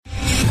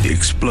The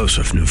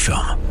explosive new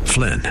film,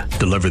 Flynn,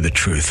 deliver the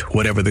truth,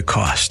 whatever the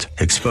cost,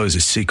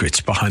 exposes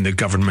secrets behind the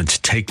government's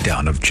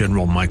takedown of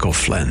General Michael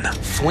Flynn.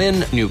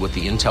 Flynn knew what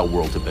the intel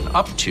world had been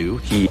up to.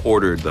 He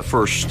ordered the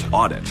first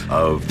audit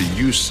of the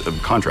use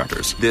of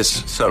contractors.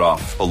 This set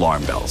off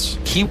alarm bells.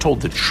 He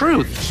told the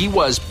truth. He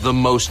was the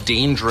most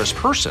dangerous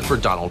person for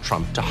Donald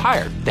Trump to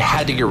hire. They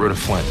had to get rid of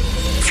Flynn.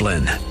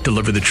 Flynn,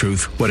 deliver the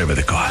truth, whatever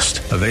the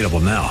cost. Available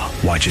now.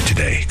 Watch it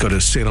today. Go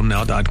to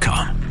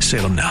salemnow.com.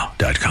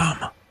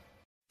 salemnow.com.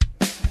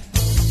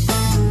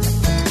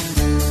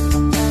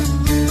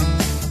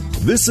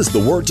 This is the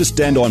Word to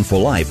Stand On for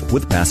Life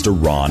with Pastor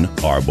Ron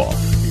Arbaugh.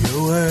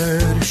 Your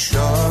word is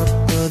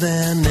sharper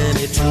than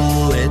any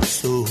two-edged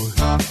sword,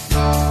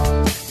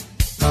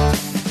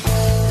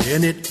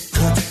 and it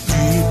cuts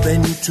deep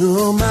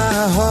into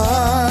my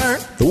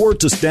heart. The Word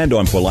to Stand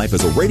On for Life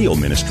is a radio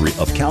ministry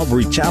of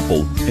Calvary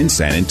Chapel in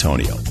San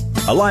Antonio.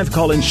 A live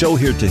call-in show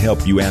here to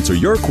help you answer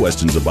your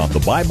questions about the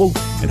Bible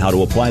and how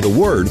to apply the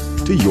Word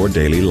to your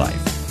daily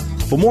life.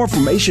 For more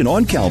information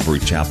on Calvary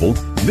Chapel,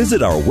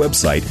 visit our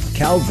website,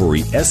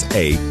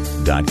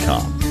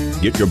 calvarysa.com.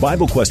 Get your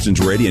Bible questions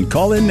ready and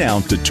call in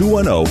now to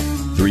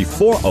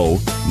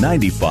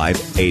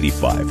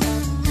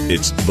 210-340-9585.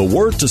 It's The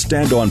Word to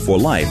Stand On for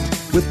Life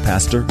with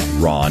Pastor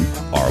Ron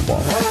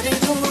Arbaugh.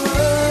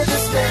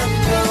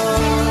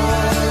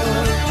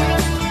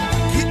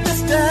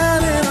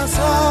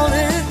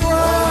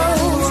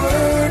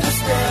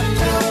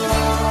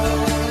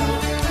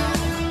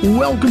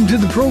 Welcome to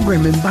the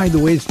program. And by the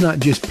way, it's not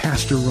just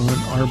Pastor Ron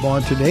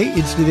Arbaugh today.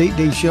 It's the Date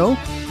Day Show.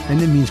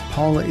 And it means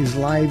Paula is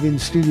live in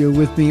studio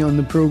with me on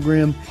the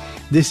program.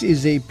 This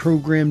is a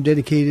program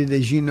dedicated,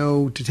 as you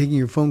know, to taking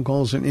your phone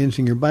calls and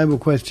answering your Bible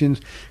questions,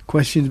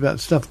 questions about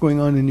stuff going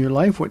on in your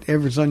life,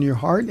 whatever's on your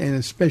heart, and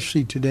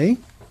especially today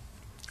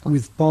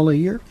with Paula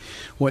here,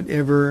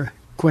 whatever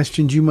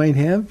questions you might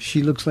have,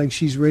 she looks like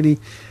she's ready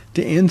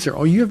to answer.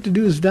 All you have to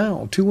do is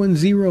dial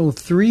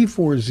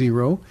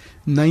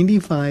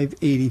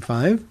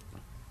 210-340-9585.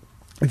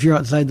 If you're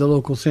outside the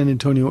local San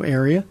Antonio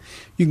area,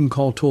 you can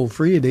call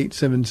toll-free at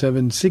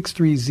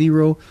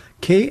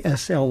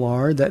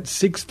 877-630-KSLR.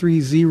 That's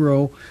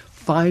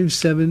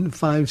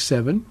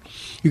 630-5757.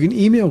 You can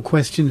email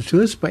questions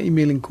to us by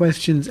emailing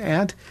questions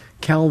at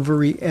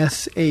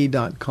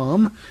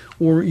calvarysa.com,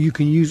 or you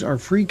can use our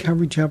free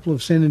Calvary Chapel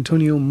of San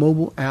Antonio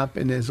mobile app.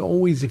 And as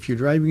always, if you're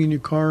driving in your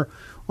car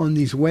on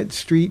these wet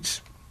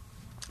streets,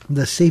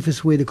 the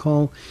safest way to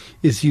call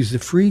is use the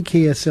free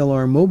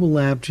KSLR mobile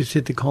app. Just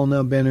hit the Call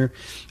Now banner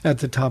at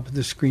the top of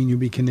the screen. You'll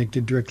be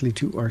connected directly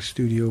to our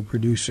studio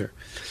producer.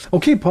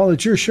 Okay, Paul,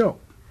 it's your show.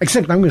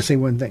 Except I'm going to say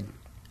one thing.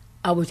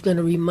 I was going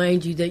to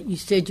remind you that you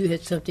said you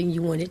had something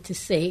you wanted to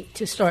say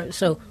to start.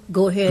 So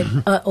go ahead,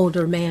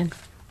 older man.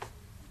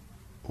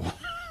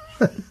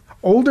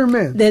 Older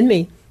man? Than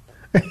me.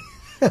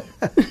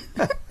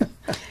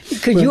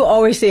 Because you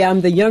always say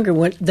I'm the younger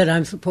one that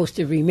I'm supposed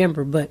to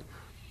remember, but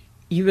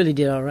you really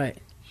did all right.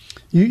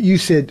 You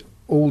said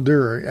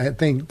older. I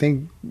think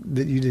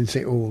that you didn't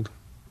say old.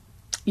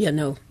 Yeah,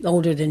 no,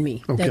 older than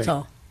me. Okay. That's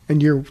all.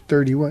 And you're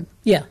 30 what?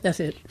 Yeah, that's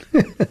it.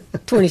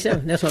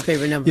 27. That's my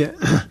favorite number. Yeah.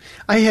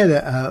 I had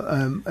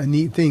a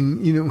neat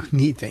thing,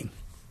 neat thing.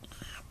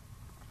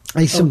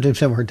 I sometimes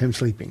have a hard time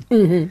sleeping.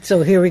 Mm-hmm.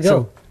 So here we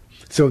go.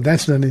 So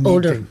that's not a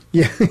neat thing.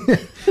 Yeah,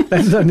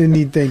 that's not a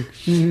neat thing.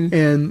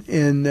 Mm-hmm.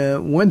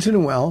 And once in a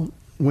while,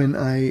 when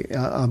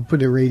I'll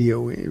put a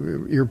radio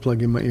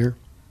earplug in my ear.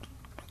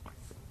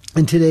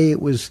 And today it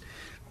was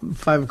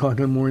 5 o'clock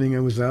in the morning. I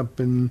was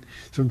up, and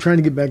so I'm trying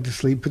to get back to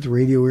sleep. Put the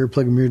radio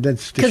earplug in my ear.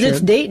 That's because it's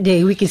date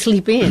day. We can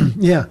sleep in.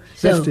 Yeah,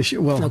 that's the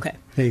well. Okay.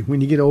 Hey, when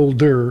you get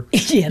older,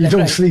 yeah, you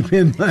don't right. sleep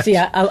in much. See,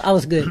 I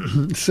was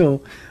good.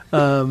 So,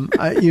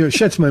 it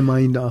shuts my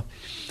mind off.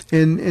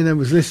 And I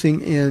was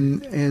listening,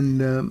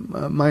 and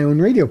my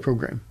own radio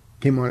program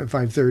came on at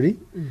 5:30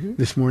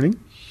 this morning.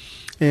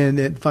 And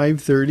at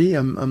 5:30,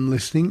 I'm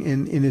listening,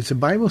 and it's a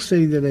Bible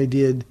study that I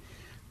did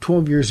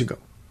 12 years ago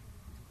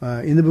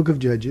in the book of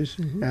Judges.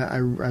 I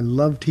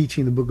love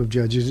teaching the book of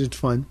Judges. It's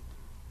fun.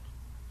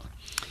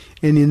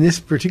 And in this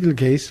particular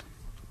case,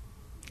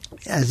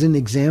 as an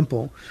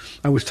example,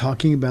 I was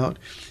talking about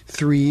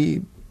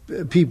 3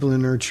 people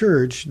in our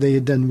church. They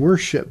had done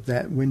worship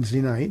that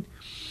Wednesday night.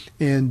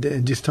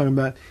 And just talking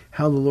about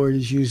how the Lord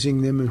is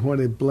using them and what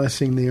a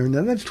blessing they are.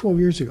 Now, that's 12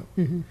 years ago.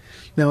 Mm-hmm.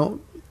 Now,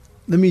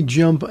 let me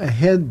jump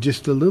ahead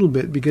just a little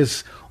bit,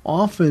 because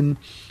often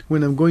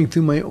when I'm going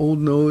through my old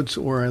notes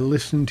or I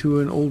listen to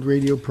an old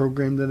radio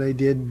program that I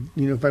did,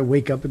 if I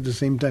wake up at the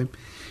same time,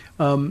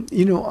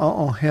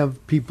 I'll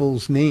have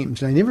people's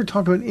names. And I never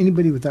talk about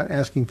anybody without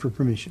asking for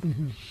permission.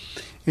 Mm-hmm.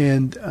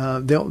 And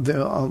I'll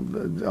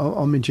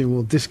mention,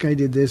 well, this guy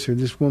did this, or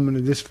this woman,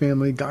 or this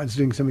family, God's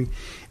doing something.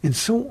 And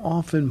so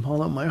often,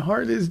 Paula, my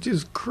heart is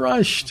just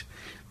crushed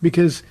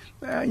because,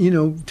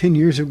 10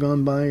 years have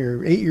gone by,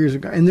 or 8 years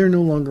have gone, and they're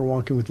no longer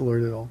walking with the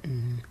Lord at all.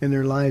 Mm-hmm. And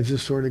their lives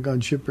have sort of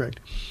gone shipwrecked.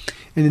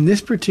 And in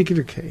this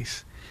particular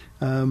case,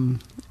 I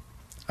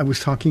was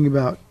talking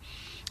about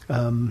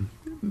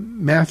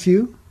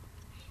Matthew,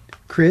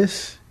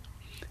 Chris,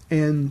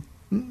 and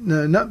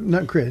no,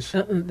 not Chris.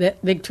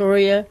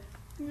 Victoria,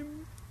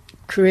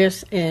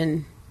 Chris,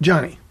 and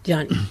Johnny.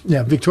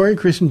 Yeah, Victoria,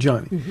 Chris, and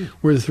Johnny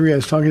were the three I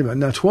was talking about.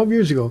 Now, 12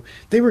 years ago,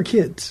 they were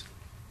kids.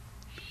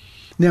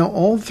 Now,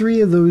 all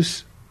three of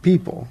those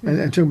people,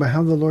 and I'm talking about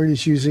how the Lord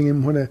is using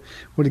them, what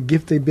a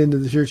gift they've been to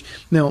the church.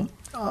 Now,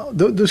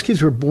 those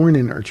kids were born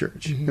in our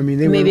church. I mean,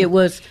 it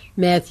was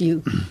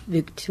Matthew,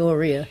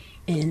 Victoria,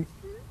 and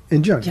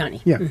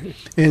Johnny. Yeah.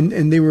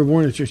 And they were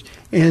born in church.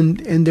 And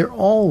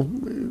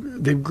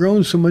they've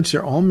grown so much,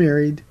 they're all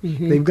married,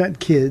 they've got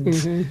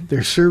kids,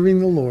 they're serving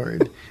the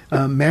Lord.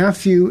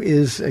 Matthew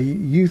is a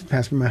youth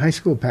pastor, my high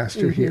school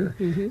pastor here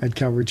at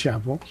Calvary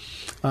Chapel.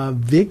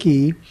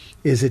 Vicki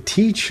is a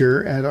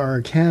teacher at our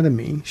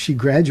academy. She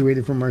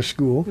graduated from our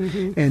school,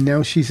 and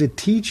now she's a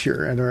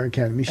teacher at our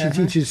academy. She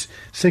teaches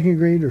second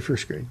grade or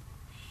first grade?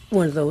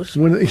 One of those.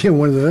 One of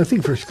those. I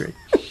think first grade.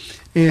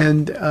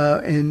 And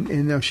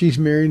now she's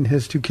married and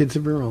has 2 kids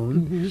of her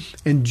own.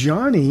 And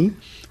Johnny,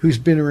 who's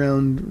been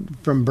around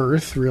from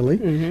birth, really,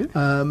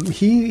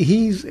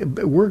 he's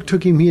work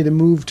took him. He had to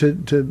move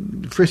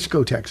to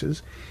Frisco,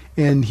 Texas,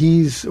 and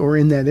or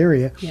in that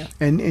area,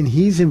 and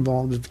he's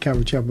involved at the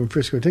Calvary Chapel in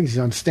Frisco, Texas. He's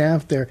on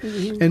staff there,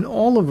 and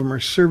all of them are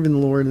serving the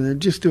Lord, and they're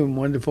just doing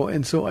wonderful.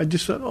 And so I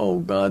just thought, oh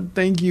God,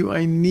 thank you.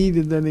 I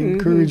needed that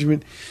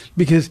encouragement,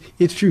 because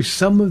it's true.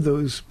 Some of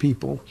those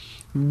people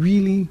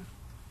really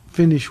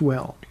finish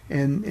well,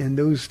 and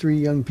those 3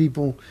 young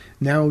people,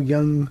 now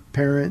young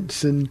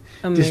parents, and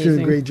just doing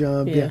a great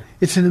job. Yeah.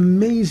 It's an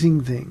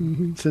amazing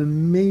thing. It's an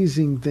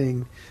amazing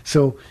thing.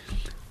 So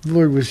the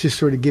Lord was just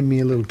sort of giving me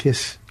a little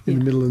kiss in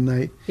the middle of the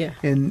night,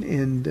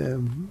 and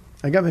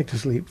I got back to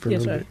sleep for a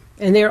little bit.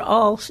 And they're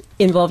all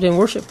involved in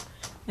worship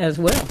as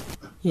well.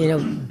 You know,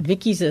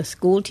 Vicky's a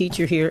school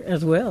teacher here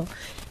as well,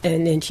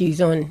 and then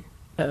she's on.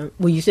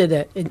 You said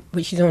that,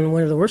 but she's on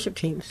one of the worship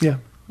teams. Yeah.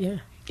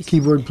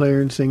 Keyboard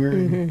player and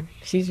singer.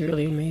 She's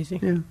really amazing.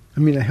 Yeah. I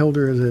mean, I held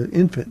her as an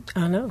infant.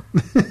 I know.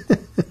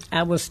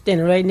 I was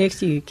standing right next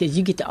to you, because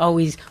you get to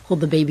always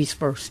hold the babies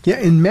first. Yeah,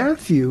 and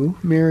Matthew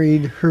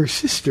married her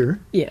sister.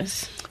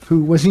 Yes.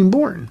 Who wasn't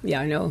born.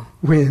 Yeah, I know.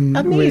 When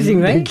right?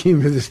 they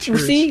came to this church.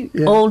 Well, see,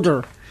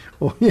 older.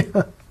 Oh,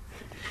 yeah.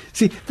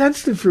 See,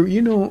 that's the fruit.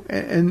 You know,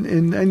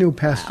 and I know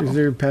pastors,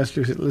 there are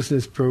pastors that listen to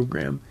this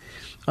program.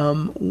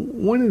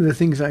 One of the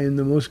things I am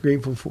the most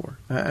grateful for,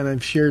 and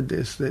I've shared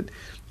this, that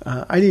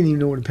I didn't even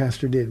know what a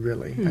pastor did,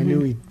 really. I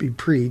knew he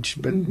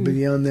preached, but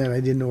beyond that, I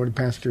didn't know what a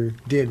pastor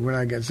did when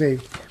I got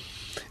saved.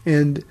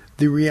 And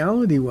the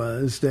reality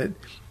was that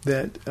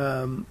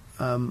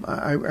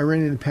I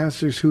ran into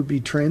pastors who would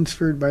be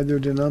transferred by their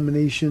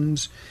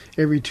denominations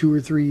every 2 or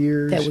 3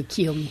 years. That would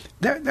kill me.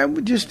 That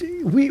would just,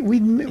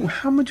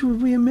 how much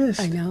would we have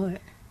missed? I know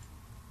it.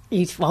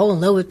 You fall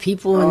in love with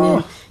people and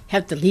then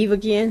have to leave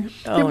again.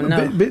 Oh,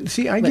 no. But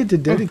see, I get to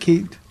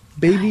dedicate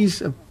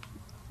babies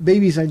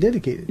I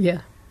dedicated. Yeah.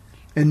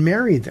 And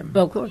marry them.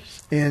 Well, of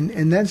course.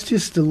 And that's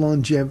just the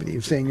longevity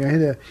of saying. I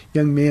had a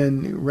young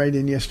man write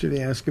in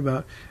yesterday, ask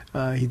about,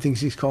 he thinks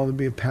he's called to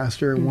be a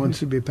pastor, wants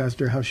to be a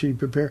pastor. How should he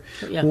prepare?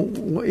 Yeah.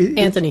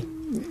 Anthony.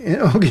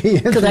 Okay.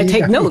 Because I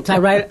take notes.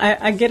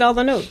 I get all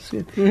the notes.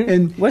 Yeah.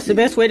 And what's the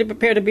best way to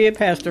prepare to be a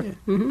pastor?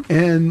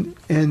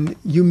 And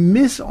you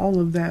miss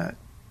all of that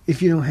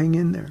if you don't hang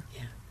in there.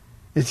 Yeah.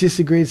 It's just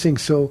a great thing.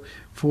 So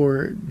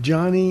for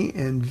Johnny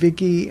and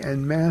Vicki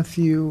and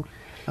Matthew,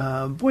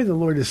 boy, the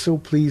Lord is so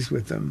pleased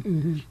with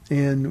them,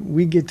 and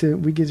we get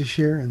to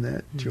share in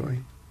that joy.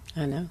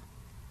 I know.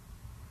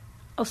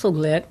 I'm so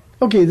glad.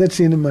 Okay, that's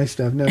the end of my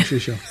stuff. Now it's your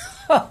show.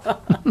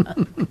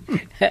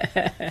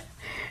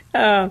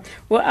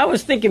 Well, I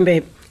was thinking,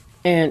 babe,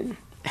 and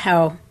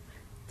how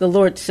the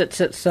Lord sets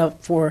us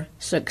up for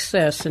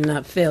success and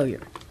not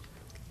failure.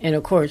 And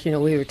of course, we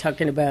were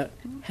talking about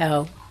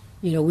how,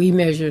 we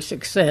measure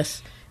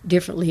success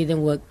differently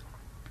than what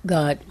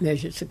God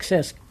measured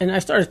success. And I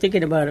started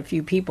thinking about a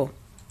few people.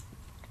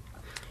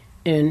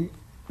 And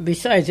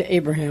besides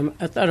Abraham,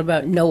 I thought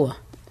about Noah.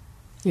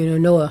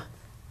 Noah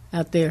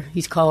out there,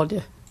 he's called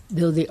to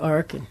build the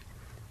ark. And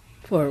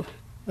for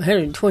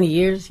 120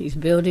 years, he's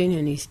building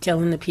and he's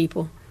telling the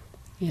people,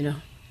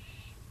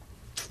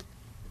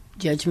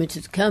 judgment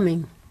is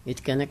coming.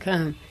 It's going to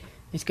come.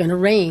 It's going to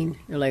rain.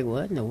 They're like,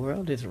 what in the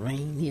world is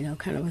rain?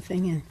 Kind of a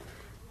thing. And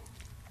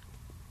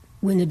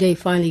when the day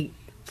finally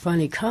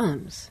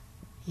comes,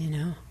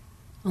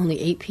 only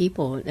 8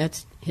 people,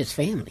 that's his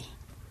family.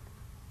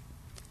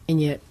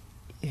 And yet,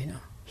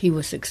 he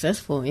was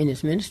successful in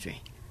his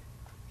ministry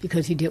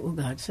because he did what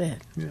God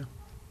said. Yeah.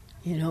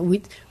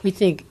 We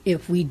think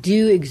if we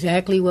do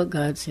exactly what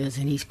God says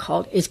and he's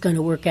called, it's going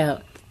to work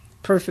out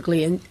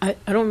perfectly. And I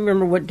don't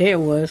remember what day it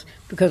was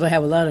because I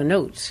have a lot of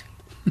notes.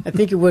 I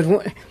think it was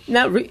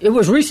it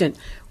was recent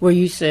where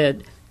you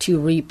said to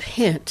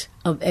repent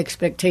of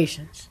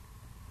expectations.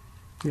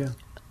 Yeah.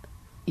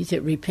 You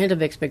said repent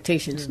of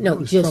expectations. Yeah, no, it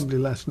was just probably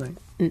last night.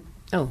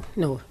 Oh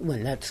no, it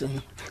wasn't that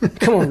soon.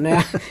 Come on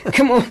now,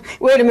 come on.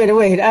 Wait a minute,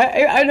 wait.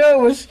 I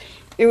know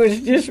it was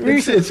just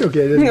recent. It's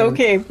okay.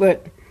 Okay,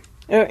 but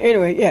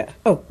anyway, yeah.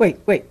 Oh wait.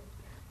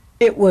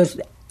 It was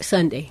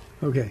Sunday.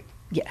 Okay.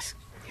 Yes.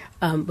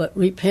 But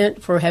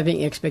repent for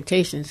having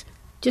expectations.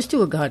 Just do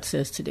what God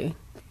says to do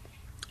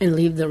and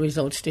leave the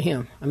results to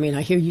Him. I mean,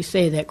 I hear you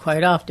say that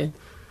quite often.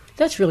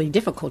 That's really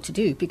difficult to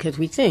do because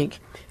we think,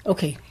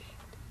 okay,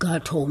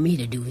 God told me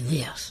to do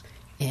this,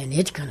 and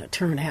it's going to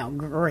turn out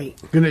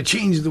great. Going to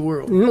change the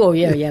world. Oh,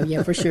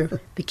 yeah, for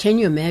sure. But can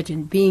you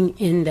imagine being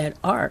in that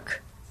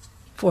ark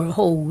for a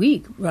whole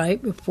week,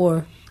 right,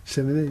 before...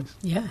 7 days.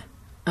 Yeah.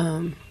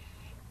 And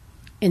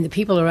the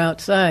people are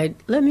outside,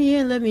 let me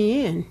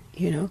in,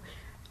 you know.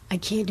 I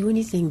can't do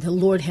anything. The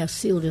Lord has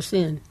sealed us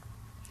in.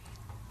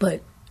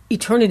 But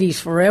eternity's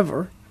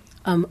forever.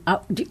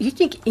 Do you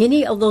think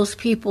any of those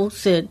people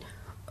said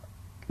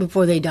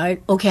before they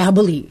died, okay, I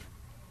believe?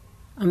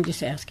 I'm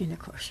just asking a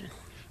question.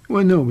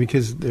 Well, no,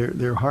 because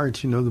their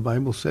hearts, you know, the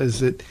Bible says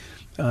that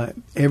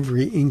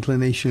every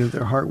inclination of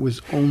their heart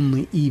was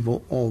only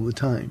evil all the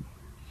time.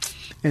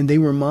 And they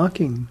were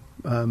mocking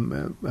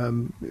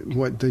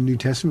what the New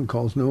Testament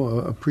calls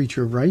Noah, a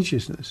preacher of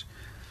righteousness.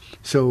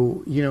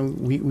 So, you know,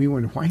 we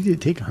wonder, why did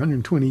it take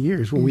 120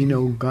 years? Well, we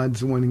know God's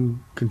the one in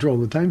control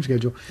of the time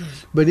schedule.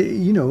 But,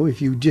 you know,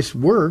 if you just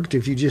worked,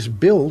 if you just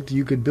built,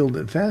 you could build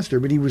it faster.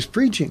 But he was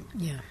preaching.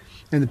 Yeah.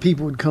 And the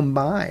people would come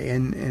by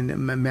and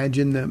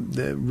imagine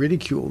the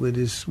ridicule that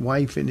his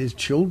wife and his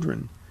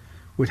children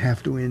would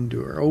have to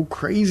endure. Oh,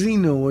 crazy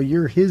Noah,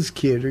 you're his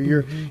kid, or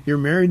you're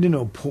married to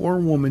no poor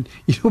woman.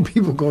 You know,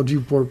 people called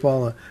you poor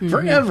Paula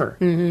forever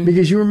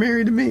because you were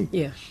married to me.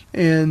 Yeah,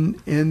 and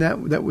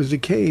that was the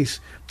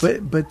case.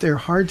 But their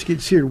hearts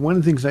get seared. One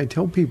of the things I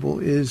tell people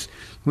is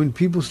when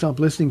people stop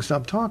listening,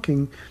 stop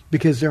talking,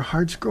 because their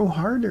hearts grow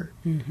harder.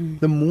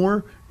 The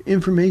more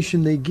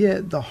information they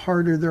get, the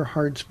harder their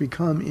hearts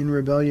become in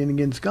rebellion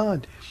against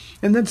God,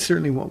 and that's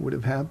certainly what would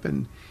have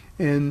happened.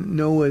 And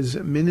Noah's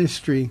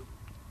ministry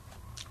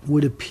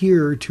would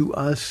appear to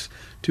us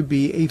to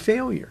be a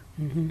failure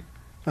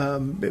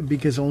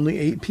because only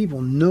 8 people,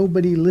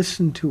 nobody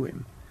listened to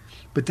him.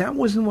 But that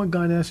wasn't what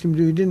God asked him to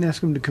do. He didn't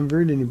ask him to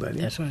convert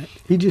anybody. That's right.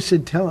 He just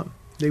said, tell them.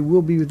 They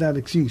will be without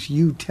excuse.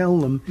 You tell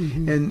them.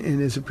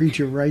 And as a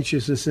preacher of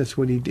righteousness, that's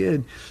what he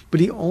did. But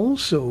he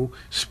also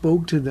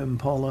spoke to them,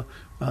 Paula,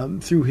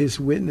 through his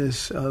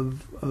witness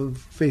of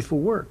faithful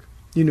work.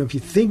 You know, if you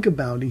think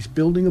about it, he's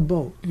building a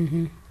boat.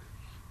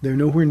 They're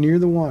nowhere near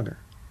the water.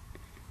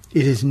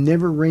 It has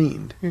never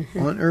rained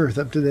on earth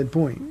up to that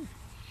point.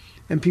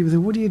 And people say,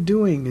 what are you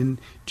doing?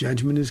 And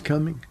judgment is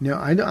coming. Now,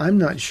 I'm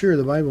not sure.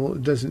 The Bible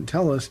doesn't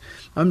tell us.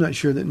 I'm not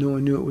sure that Noah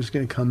knew it was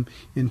going to come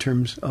in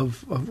terms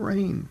of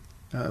rain.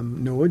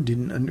 Noah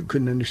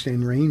couldn't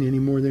understand rain any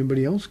more than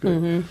anybody else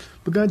could.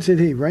 But God said,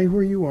 hey, right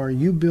where you are,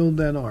 you build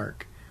that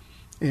ark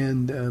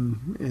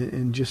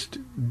and just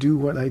do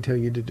what I tell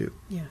you to do.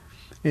 Yeah.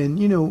 And,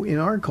 you know, in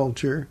our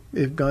culture,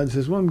 if God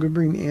says, well, I'm going to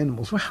bring the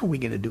animals. Well, how are we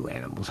going to do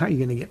animals? How are you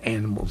going to get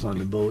animals on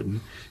the boat?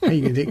 And how are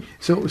you going to take...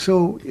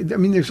 So, I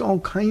mean, there's all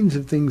kinds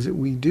of things that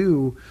we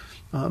do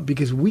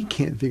because we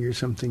can't figure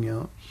something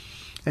out.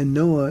 And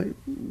Noah,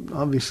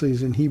 obviously,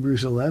 is in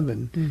Hebrews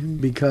 11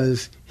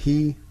 because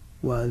he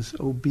was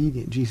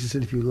obedient. Jesus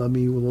said, if you love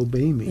me, you will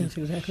obey me. That's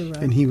exactly right.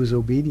 And he was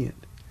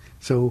obedient.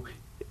 So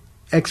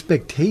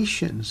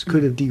expectations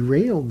could have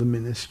derailed the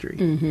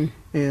ministry.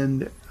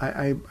 And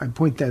I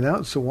point that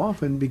out so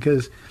often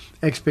because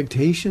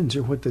expectations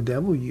are what the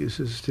devil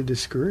uses to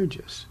discourage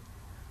us.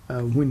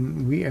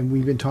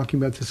 We've been talking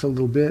about this a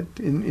little bit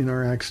in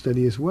our Acts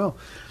study as well.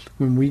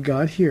 When we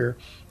got here,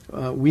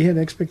 we had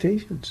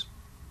expectations.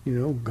 You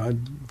know,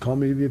 God called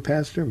me to be a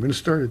pastor. I'm going to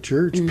start a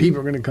church. People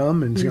are going to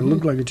come, and it's going to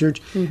look like a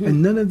church.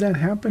 And none of that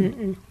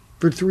happened.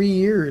 For 3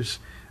 years,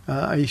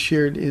 I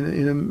shared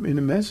in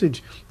a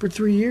message, for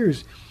 3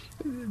 years,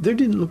 there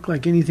didn't look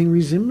like anything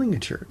resembling a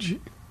church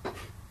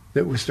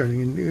that was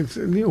starting. And it's,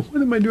 you know,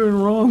 what am I doing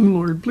wrong,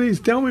 Lord? Please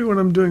tell me what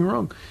I'm doing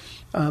wrong.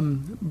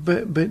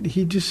 But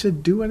he just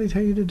said, do what I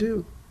tell you to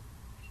do.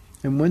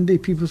 And one day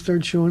people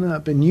started showing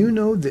up. And you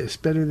know this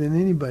better than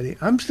anybody.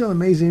 I'm still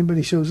amazed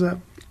anybody shows up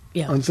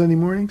on Sunday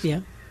mornings.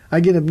 Yeah. I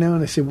get up now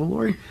and I say, well,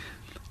 Lord,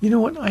 you know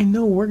what? I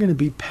know we're going to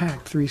be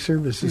packed 3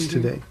 services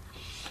today.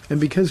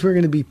 And because we're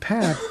going to be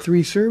packed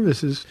 3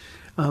 services,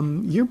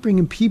 you're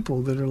bringing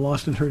people that are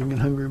lost and hurting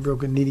and hungry,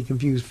 broken, needy,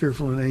 confused,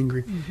 fearful, and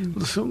angry.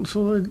 So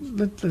Lord,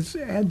 let's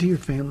add to your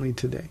family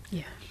today.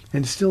 Yeah.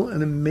 And still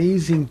an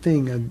amazing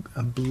thing,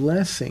 a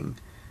blessing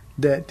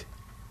that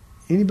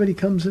anybody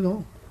comes at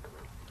all.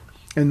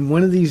 And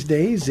one of these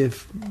days,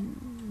 if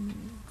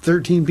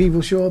 13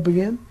 people show up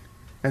again,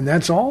 and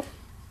that's all,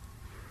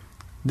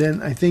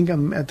 then I think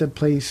I'm at the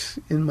place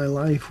in my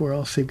life where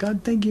I'll say,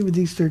 God, thank you for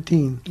these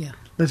 13. Yeah.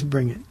 Let's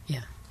bring it.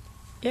 Yeah.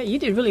 Yeah, you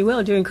did really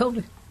well during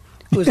COVID.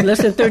 It was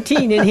less than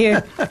 13 in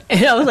here.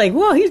 And I was like,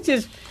 whoa,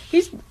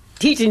 he's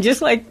teaching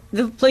just like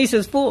the place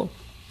is full.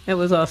 That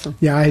was awesome.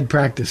 Yeah, I had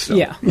practiced. So.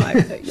 Yeah.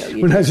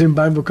 When I was in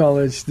Bible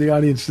college, the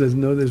audience doesn't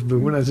know this, but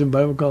when I was in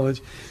Bible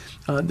college,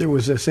 there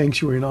was a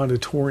sanctuary and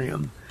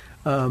auditorium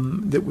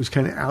that was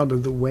kind of out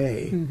of the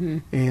way.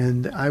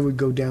 And I would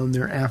go down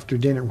there after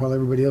dinner while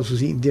everybody else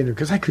was eating dinner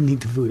because I couldn't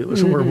eat the food. It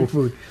was horrible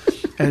food.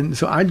 And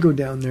so I'd go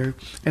down there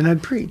and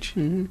I'd preach.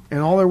 And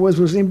all there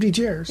was empty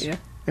chairs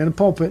and a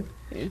pulpit.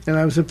 And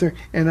I was up there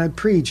and I'd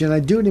preach. And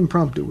I'd do it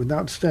impromptu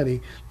without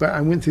study. But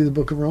I went through the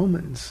book of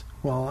Romans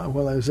while I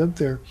was up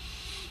there.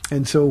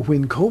 And so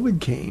when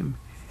COVID came,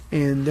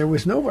 and there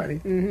was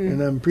nobody,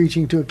 and I'm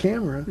preaching to a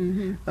camera.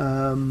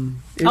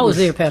 I was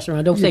there, Pastor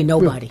Ron. Don't say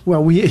nobody.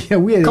 Well, we had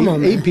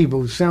eight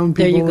people, sound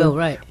people, there you go,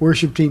 right?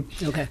 Worship team.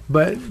 Okay.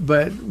 But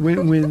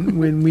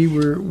when we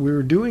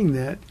were doing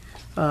that,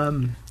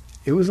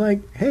 it was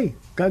like, hey,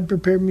 God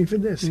prepared me for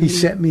this. He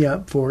set me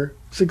up for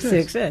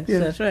success. Success. Yeah.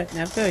 That's right.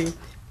 I'll tell you.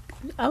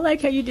 I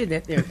like how you did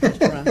that there,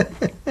 Pastor Ron.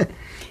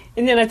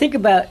 And then I think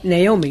about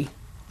Naomi.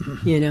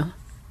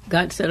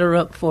 God set her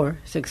up for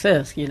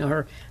success.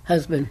 Her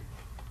husband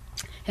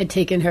had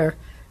taken her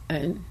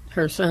and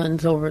her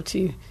sons over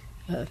to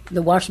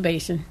the wash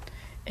basin,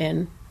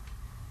 and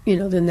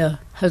then the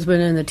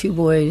husband and the two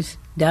boys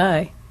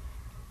die,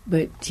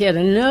 but she had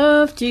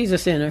enough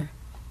Jesus in her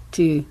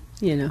to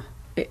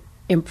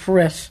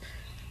impress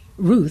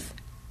Ruth,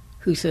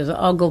 who says,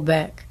 I'll go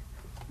back.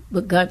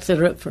 But God set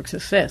her up for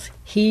success.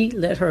 He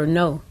let her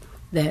know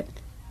that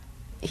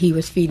he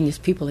was feeding his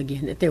people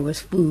again, that there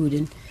was food,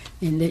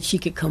 and that she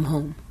could come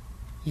home,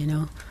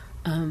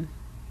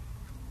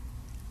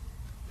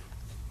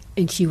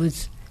 and she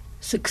was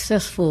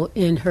successful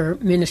in her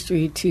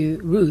ministry to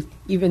Ruth,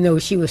 even though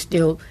she was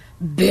still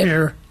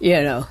bitter,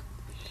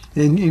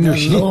 And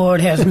the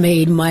Lord has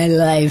made my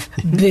life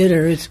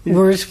bitter. It's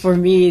worse for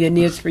me than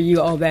it is for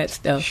you, all that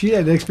stuff. She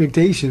had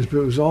expectations, but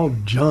it was all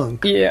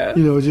junk. Yeah.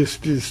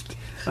 Just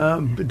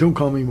but don't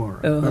call me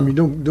Mara. I mean,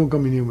 don't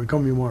call me Naomi. Call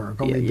me Mara.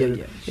 Call me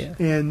bitter. Yeah.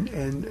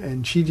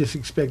 And she just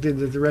expected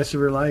that the rest of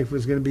her life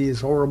was going to be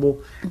as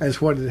horrible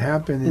as what had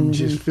happened, and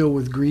just filled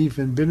with grief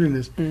and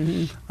bitterness.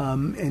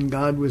 And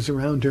God was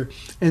around her.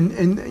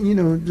 And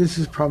this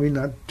is probably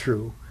not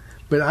true,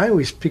 but I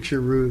always picture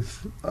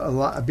Ruth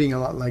being a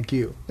lot like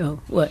you.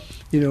 Oh, what?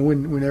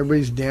 When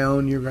everybody's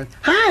down, you're going,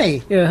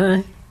 hi.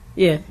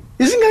 Yeah.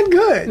 Isn't that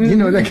good?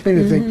 That kind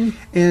of thing.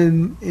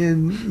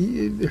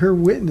 And her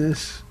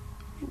witness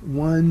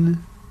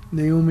won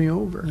Naomi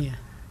over. Yeah.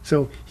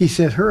 So he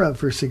set her up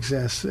for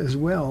success as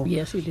well.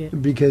 Yes, he did.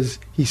 Because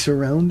he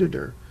surrounded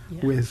her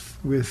with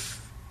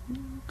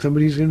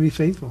somebody who's going to be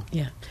faithful.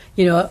 Yeah.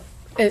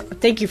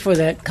 Thank you for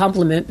that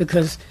compliment,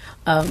 because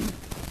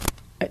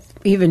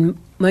even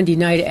Monday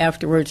night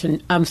afterwards,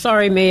 and I'm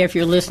sorry, May, if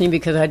you're listening,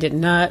 because I did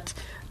not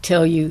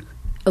tell you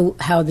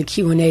how the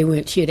Q&A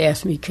went. She had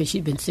asked me because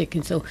she'd been sick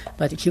and so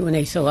about the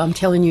Q&A. So I'm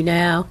telling you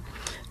now,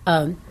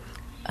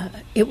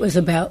 it was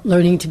about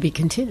learning to be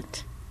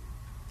content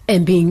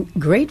and being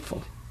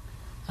grateful.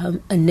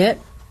 Annette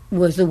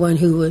was the one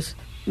who was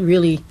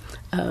really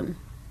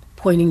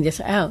pointing this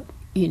out.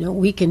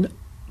 We can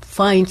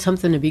find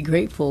something to be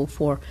grateful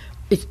for.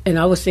 And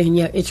I was saying,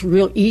 it's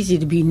real easy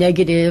to be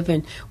negative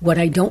and what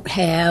I don't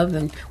have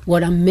and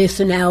what I'm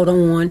missing out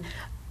on.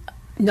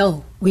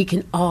 No, we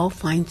can all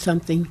find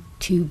something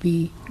to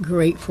be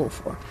grateful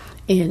for.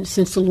 And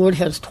since the Lord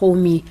has told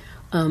me,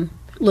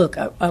 look,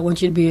 I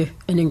want you to be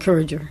an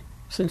encourager,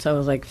 since I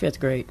was like 5th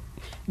grade.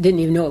 Didn't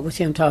even know it was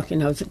him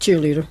talking. I was a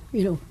cheerleader,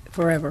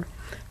 forever.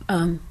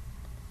 I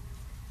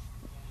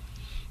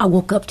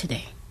woke up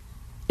today.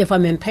 If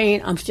I'm in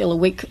pain, I'm still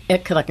awake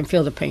because I can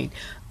feel the pain.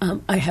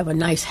 I have a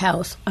nice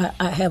house.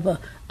 I have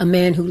a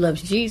man who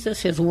loves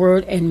Jesus, his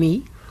word, and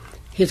me,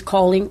 his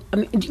calling. I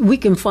mean, we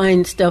can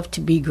find stuff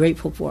to be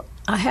grateful for.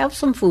 I have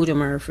some food in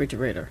my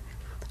refrigerator.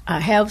 I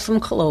have some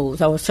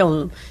clothes. I was telling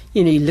them,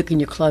 you look in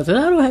your closet,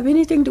 I don't have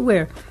anything to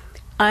wear.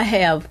 I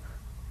have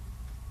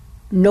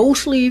no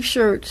sleeve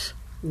shirts,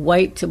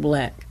 white to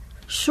black.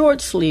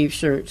 Short sleeve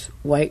shirts,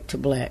 white to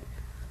black.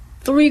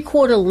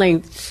 3/4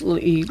 length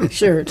sleeve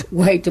shirts,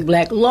 white to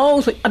black.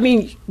 Long sleeve. I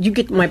mean, you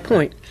get my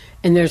point.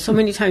 And there's so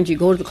many times you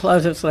go to the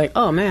closet, it's like,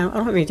 oh man, I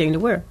don't have anything to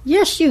wear.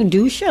 Yes, you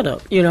do. Shut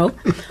up.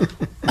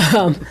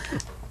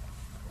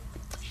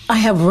 I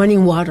have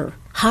running water,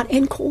 hot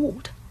and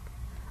cold.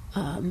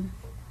 I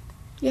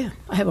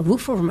have a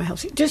roof over my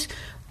house.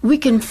 We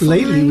can find...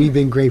 Lately, we've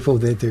been grateful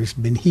that there's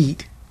been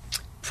heat.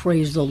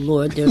 Praise the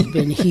Lord, there's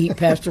been heat,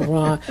 Pastor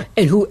Ron.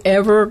 And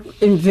whoever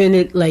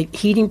invented,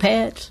 heating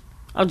pads,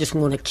 I just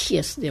want to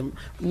kiss them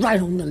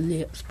right on the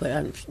lips.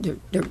 But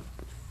they're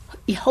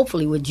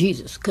hopefully with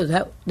Jesus, because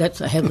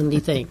that's a heavenly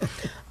thing.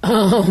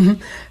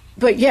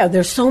 But,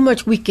 there's so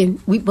much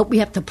but we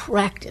have to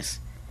practice.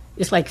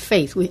 It's like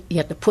faith. You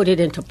have to put it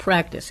into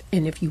practice.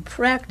 And if you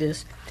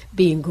practice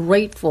being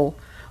grateful,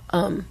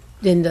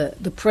 then the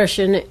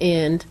depression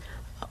and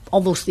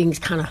all those things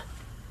kind of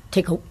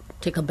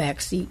take a back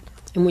seat.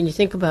 And when you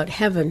think about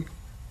heaven,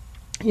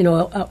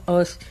 I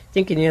was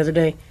thinking the other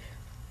day,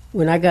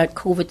 when I got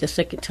COVID the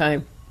second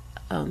time,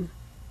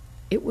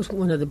 it was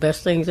one of the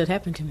best things that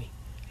happened to me.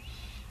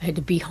 I had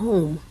to be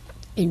home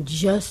and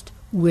just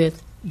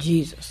with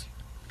Jesus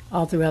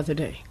all throughout the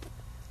day.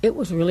 It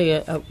was really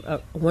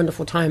a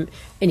wonderful time,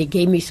 and he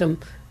gave me some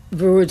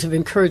words of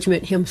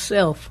encouragement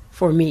himself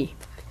for me.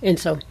 And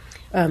so,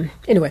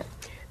 anyway,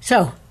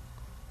 so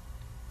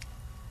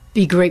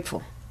be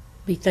grateful,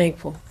 be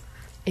thankful,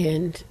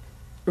 and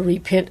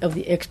repent of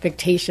the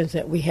expectations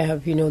that we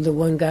have. You know, the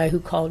one guy who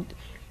called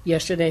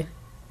yesterday,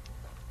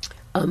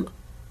 am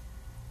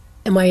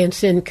I in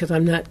sin because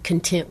I'm not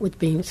content with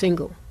being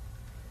single?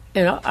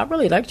 And I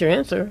really liked your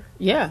answer.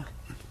 Yeah,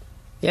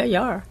 you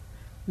are.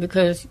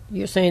 Because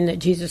you're saying that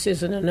Jesus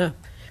isn't enough.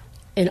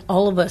 And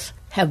all of us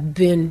have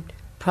been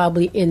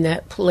probably in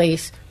that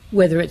place,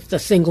 whether it's the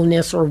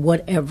singleness or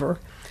whatever.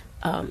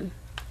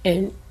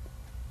 And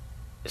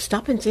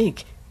stop and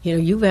think. You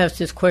know, you've asked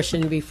this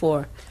question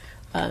before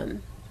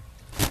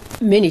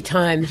many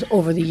times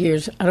over the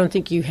years. I don't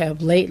think you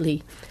have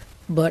lately,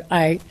 but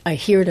I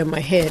hear it in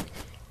my head.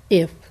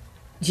 If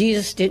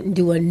Jesus didn't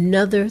do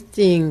another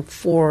thing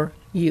for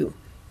you,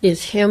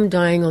 is him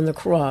dying on the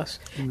cross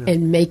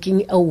and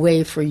making a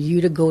way for you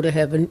to go to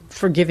heaven,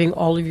 forgiving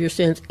all of your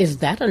sins, is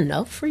that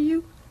enough for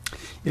you?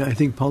 Yeah, I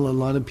think, Paula, a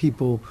lot of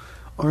people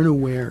aren't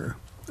aware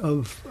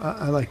of,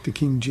 I like the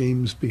King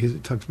James because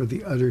it talks about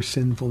the utter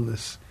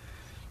sinfulness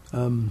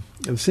of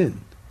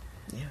sin.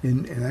 Yeah.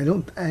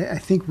 And I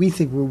think we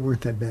think we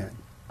weren't that bad.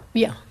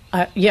 Yeah.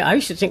 I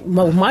used to think,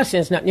 my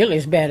sin's not nearly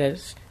as bad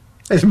as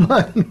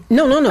mine.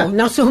 No,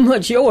 not so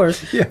much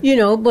yours. Yeah. You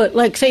know, but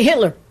like, say,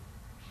 Hitler.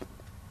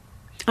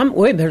 I'm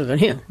way better than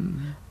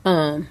him.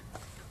 Mm-hmm.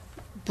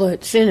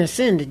 But sin is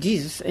sin to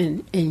Jesus.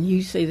 And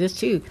you say this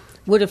too.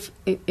 What if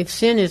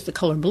sin is the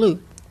color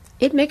blue?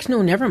 It makes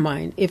no never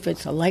mind if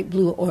it's a light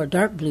blue or a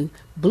dark blue.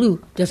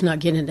 Blue does not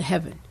get into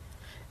heaven.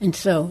 And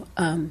so,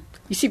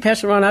 you see,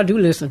 Pastor Ron, I do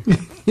listen.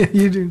 Yeah,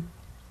 you do.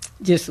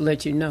 Just to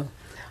let you know.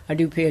 I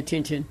do pay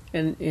attention.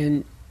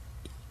 And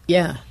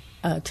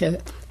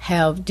to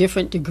have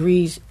different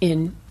degrees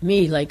in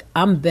me, like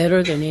I'm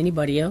better than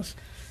anybody else.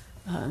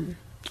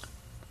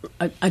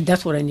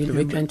 That's what I need to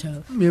repent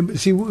of. Yeah, but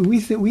see, we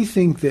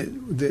think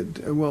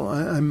that well,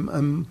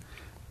 I'm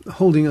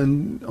holding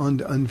on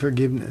to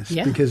unforgiveness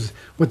because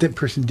what that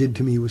person did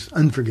to me was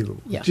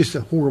unforgivable. Yeah. Just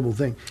a horrible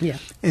thing. Yeah.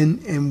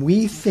 And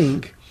we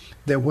think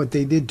that what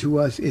they did to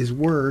us is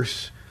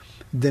worse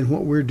than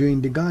what we're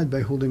doing to God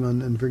by holding on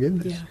to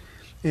unforgiveness. Yeah.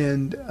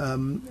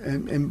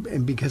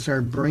 And because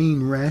our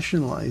brain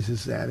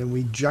rationalizes that and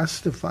we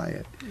justify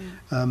it,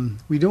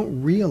 we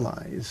don't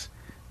realize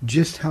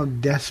just how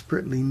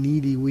desperately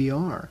needy we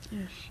are. Yeah.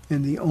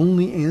 And the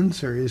only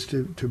answer is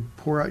to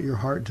pour out your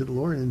heart to the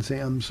Lord and say,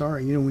 I'm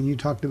sorry. You know, when you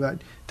talked about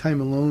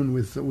time alone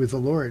with the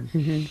Lord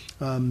during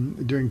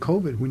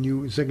COVID,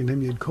 when second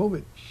time you had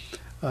COVID,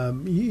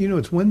 you know,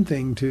 it's one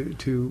thing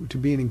to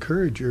be an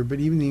encourager, but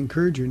even the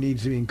encourager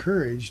needs to be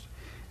encouraged.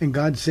 And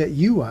God set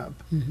you up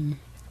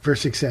for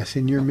success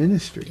in your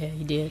ministry. Yeah,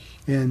 he did.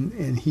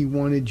 And he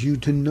wanted you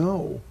to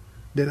know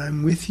that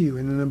I'm with you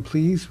and that I'm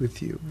pleased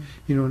with you.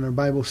 You know, in our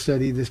Bible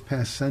study this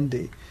past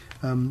Sunday,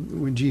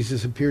 when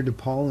Jesus appeared to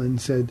Paul and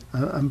said,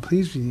 I'm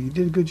pleased with you. You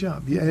did a good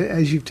job.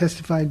 As you've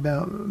testified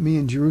about me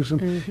in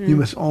Jerusalem, you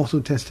must also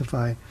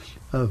testify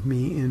of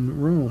me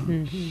in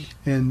Rome.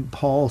 And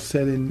Paul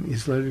said in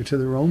his letter to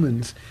the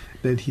Romans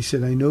that he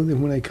said, I know that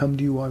when I come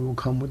to you, I will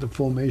come with the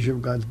full measure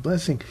of God's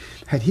blessing.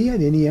 Had he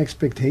had any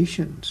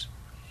expectations,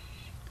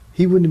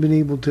 he wouldn't have been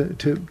able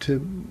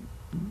to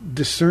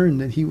discern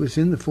that he was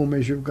in the full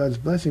measure of God's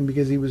blessing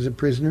because he was a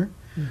prisoner.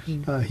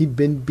 He'd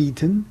been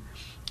beaten.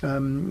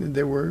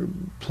 There were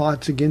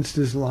plots against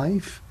his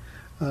life.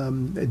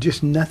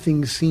 Just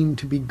nothing seemed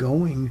to be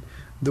going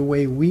the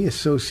way we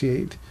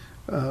associate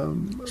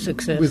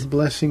success with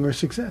blessing or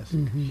success.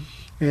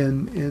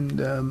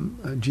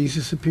 And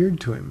Jesus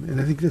appeared to him.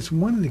 And I think that's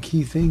one of the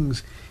key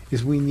things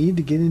is we need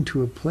to get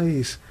into a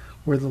place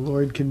where the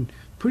Lord can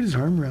put his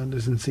arm around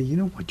us and say, you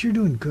know what, you're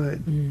doing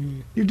good.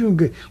 You're doing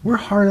good. We're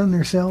hard on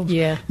ourselves.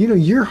 Yeah. You know,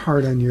 you're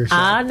hard on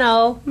yourself. I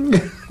know.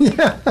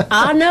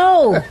 I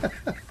know.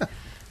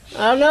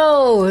 I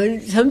know.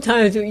 And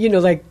sometimes, you know,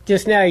 like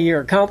just now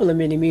you're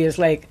complimenting me. It's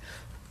like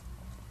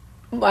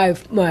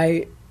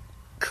my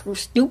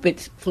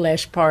stupid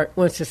flesh part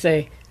wants to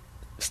say,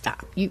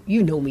 stop.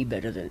 You know me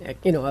better than that.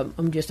 You know,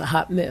 I'm just a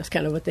hot mess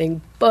kind of a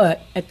thing.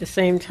 But at the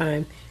same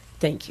time,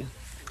 thank you.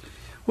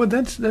 Well,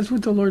 that's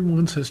what the Lord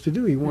wants us to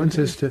do. He wants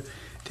us to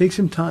take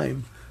some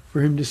time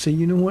for him to say,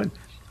 you know what,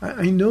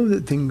 I know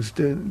that things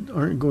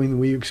aren't going the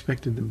way you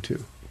expected them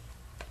to.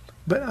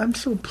 But I'm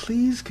so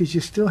pleased because you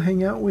still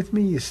hang out with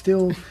me. You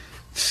still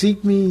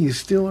seek me. You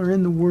still are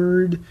in the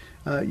Word.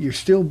 You're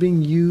still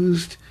being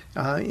used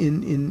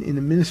in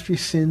a ministry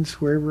sense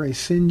wherever I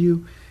send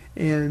you.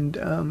 And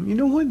you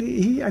know what?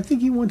 I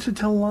think he wants to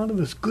tell a lot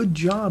of us, good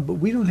job, but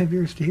we don't have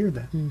ears to hear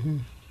that.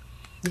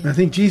 Yeah. I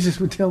think Jesus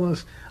would tell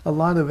us, a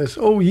lot of us,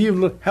 oh,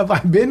 have I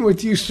been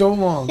with you so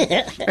long,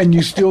 and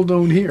you still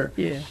don't hear?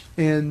 Yeah.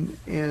 And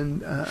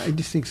I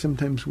just think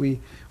sometimes we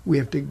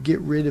have to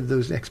get rid of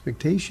those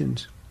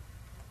expectations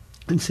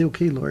and say,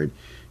 okay, Lord,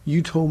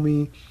 you told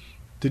me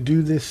to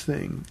do this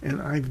thing,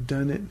 and I've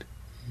done it.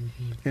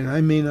 And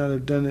I may not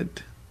have done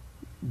it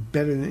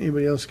better than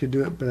anybody else could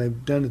do it, but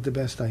I've done it the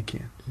best I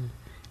can.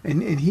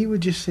 And he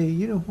would just say,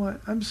 you know what,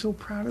 I'm so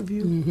proud of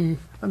you. Mm-hmm.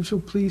 I'm so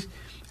pleased.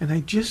 And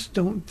I just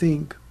don't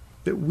think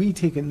that we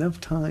take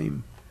enough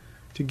time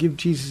to give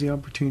Jesus the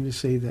opportunity to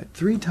say that.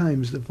 3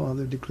 times the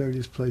Father declared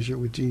his pleasure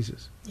with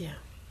Jesus. Yeah.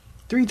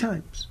 3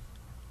 times.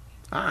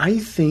 I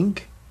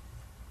think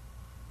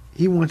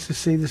he wants to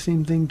say the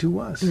same thing to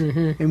us.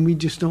 Mm-hmm. And we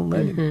just don't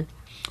let him. Mm-hmm.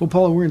 Well,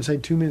 Paula, we're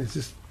inside 2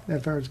 minutes.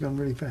 That hour's gone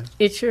really fast.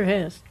 It sure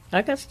has.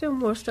 I got still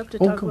more stuff to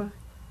talk cool. about.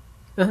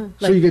 Uh-huh.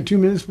 So you got 2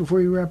 minutes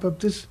before you wrap up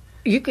this?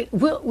 We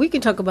can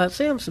talk about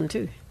Samson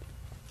too,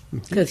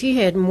 because he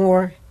had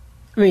more.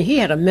 I mean, he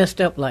had a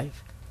messed up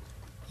life.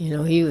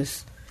 He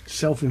was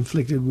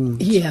self-inflicted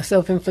wounds. Yeah,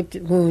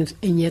 self-inflicted wounds,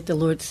 and yet the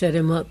Lord set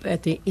him up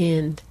at the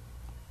end.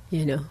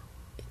 Being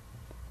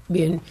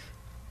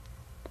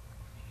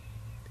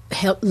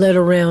led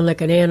around like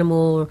an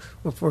animal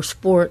or for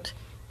sport.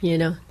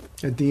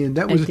 At the end,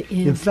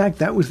 in fact,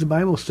 that was the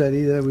Bible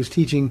study that I was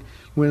teaching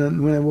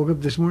when I woke up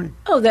this morning.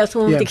 Oh, that's the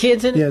one with the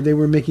kids in it? Yeah, they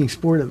were making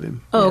sport of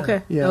him. Oh, yeah.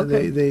 okay. Yeah,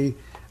 okay.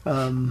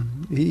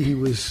 He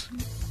was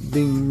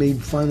being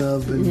made fun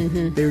of,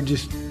 and they were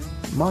just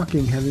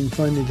mocking, having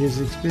fun at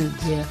his expense.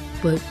 Yeah,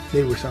 but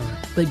they were sorry.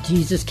 But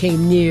Jesus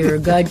came near,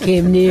 God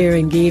came near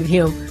and gave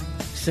him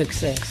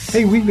success.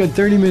 Hey, we've got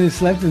 30 minutes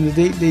left in the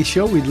Date Day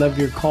Show. We'd love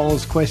your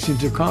calls,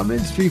 questions, or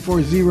comments.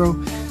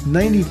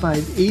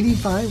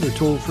 340-9585 or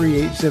toll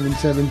free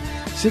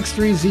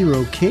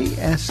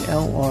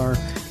 877-630-KSLR.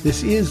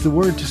 This is the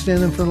Word to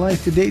Stand On for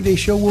Life. The Date Day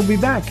Show will be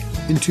back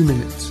in 2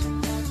 minutes.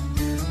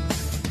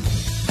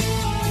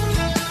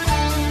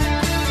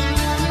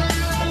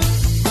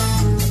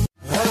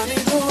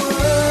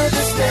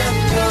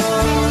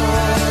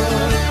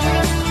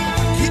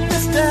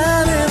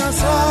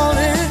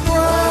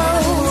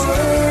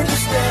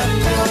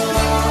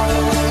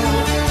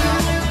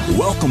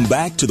 Welcome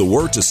back to the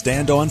Word to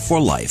Stand On for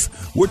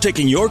Life. We're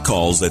taking your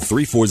calls at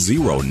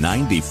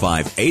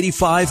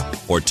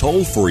 340-9585 or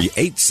toll free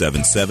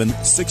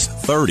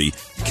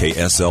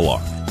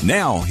 877-630-KSLR.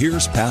 Now,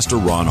 here's Pastor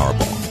Ron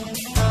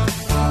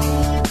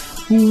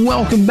Arbaugh.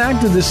 Welcome back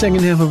to the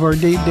second half of our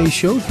Date Day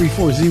Show,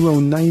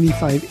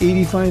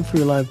 340-9585 for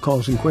your live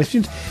calls and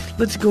questions.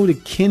 Let's go to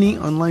Kenny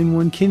on line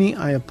 1. Kenny,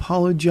 I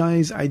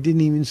apologize. I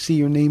didn't even see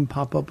your name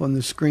pop up on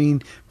the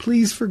screen.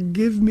 Please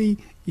forgive me.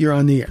 You're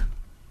on the air.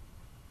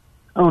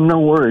 Oh, no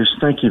worries.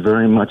 Thank you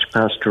very much,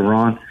 Pastor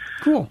Ron.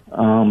 Cool.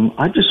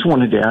 I just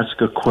wanted to ask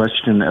a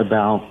question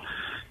about,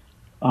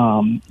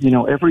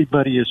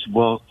 everybody is,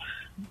 the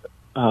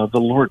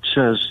Lord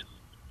says,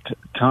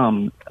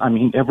 come. I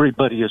mean,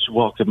 everybody is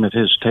welcome at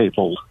his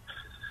table,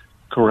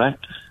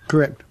 correct?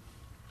 Correct.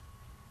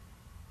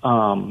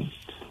 Can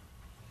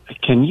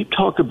you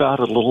talk about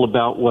a little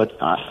about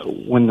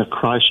when the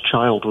Christ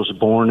child was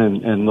born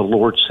and the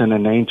Lord sent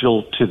an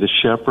angel to the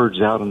shepherds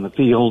out in the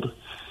field?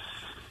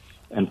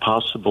 And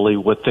possibly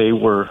what they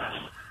witnessed,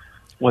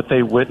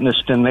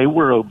 and they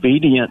were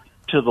obedient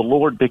to the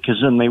Lord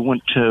because then they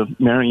went to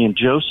Mary and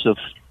Joseph,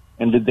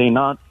 and did they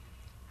not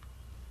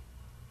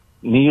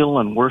kneel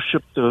and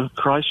worship the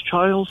Christ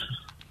child?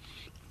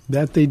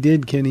 That they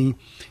did, Kenny.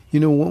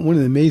 One of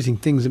the amazing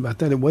things about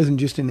that, it wasn't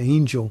just an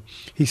angel.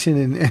 He sent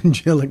an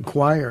angelic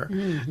choir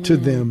to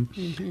them.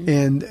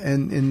 And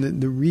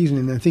the reason,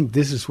 and I think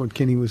this is what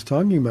Kenny was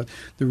talking about,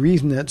 the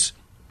reason that's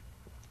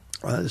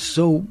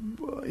so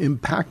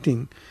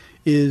impacting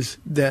is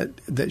that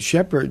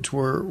shepherds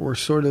were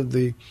sort of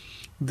the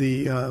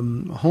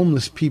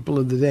homeless people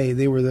of the day.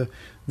 They were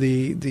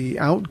the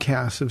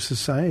outcasts of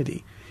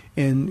society,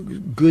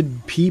 and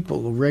good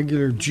people,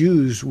 regular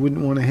Jews,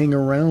 wouldn't want to hang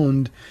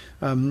around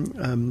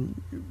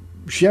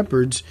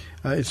shepherds.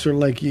 It's sort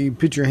of like you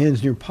put your hands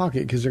in your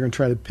pocket because they're going to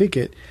try to pick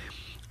it,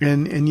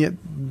 and yet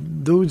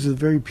those are the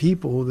very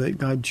people that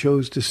God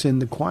chose to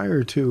send the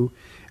choir to.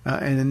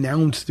 And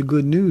announce the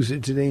good news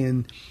that today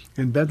in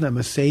Bethlehem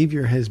a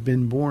Savior has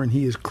been born.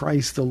 He is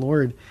Christ the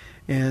Lord.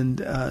 And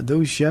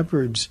those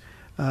shepherds,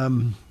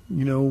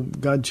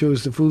 God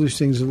chose the foolish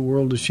things of the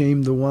world to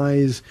shame the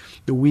wise,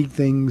 the weak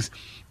things,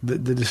 the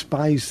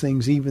despised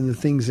things, even the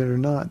things that are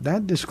not.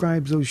 That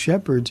describes those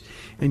shepherds,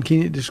 and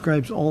it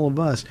describes all of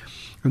us.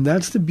 And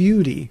that's the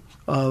beauty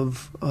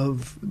of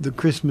the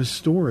Christmas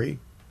story.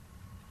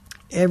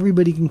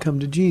 Everybody can come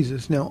to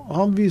Jesus. Now,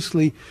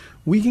 obviously,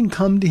 we can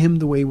come to him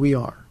the way we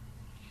are.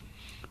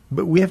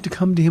 But we have to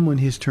come to him on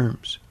his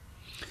terms.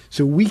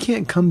 So we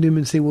can't come to him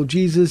and say, well,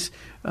 Jesus,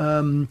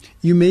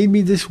 you made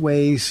me this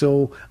way,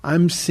 so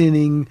I'm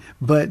sinning,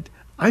 but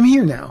I'm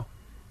here now.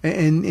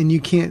 And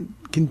you can't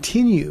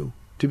continue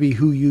to be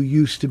who you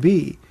used to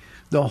be.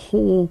 The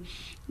whole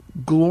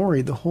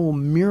glory, the whole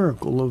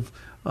miracle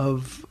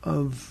of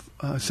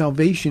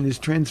salvation is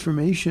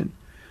transformation.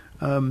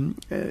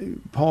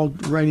 Paul,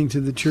 writing to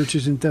the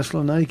churches in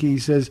Thessalonica, he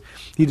says,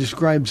 he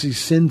describes these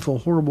sinful,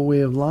 horrible way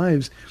of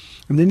lives.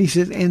 And then he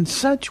says, and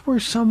such were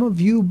some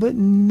of you, but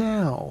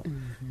now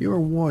you are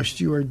washed,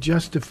 you are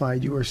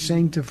justified, you are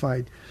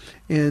sanctified.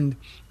 And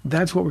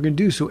that's what we're going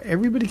to do. So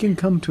everybody can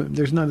come to him.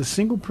 There's not a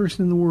single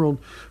person in the world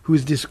who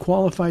is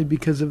disqualified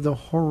because of the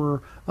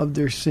horror of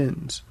their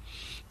sins.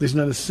 There's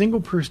not a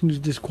single person who's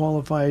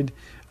disqualified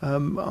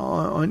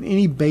on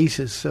any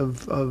basis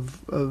of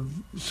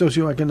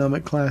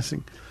socioeconomic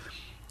classing.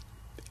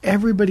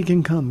 Everybody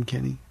can come,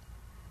 Kenny.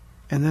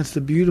 And that's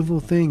the beautiful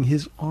thing.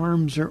 His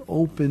arms are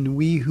open.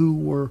 We who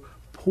were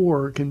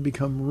poor can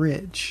become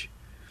rich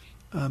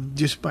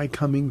just by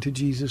coming to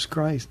Jesus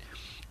Christ.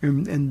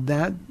 And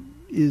that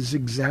is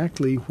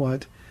exactly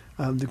what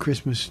the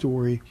Christmas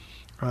story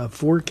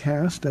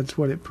forecasts. That's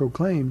what it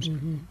proclaims.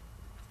 Mm-hmm.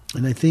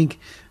 And I think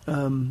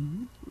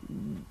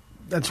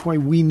that's why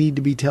we need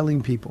to be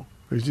telling people.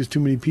 There's just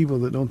too many people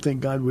that don't think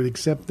God would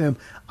accept them.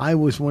 I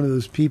was one of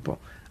those people.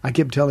 I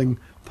kept telling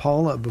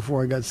Paula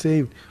before I got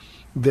saved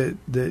that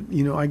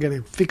I got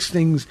to fix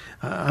things.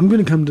 I'm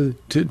going to come to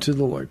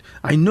the Lord.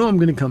 I know I'm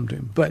going to come to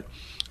Him, but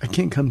I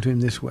can't come to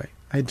Him this way.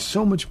 I had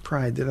so much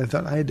pride that I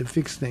thought I had to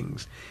fix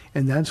things.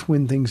 And that's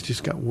when things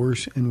just got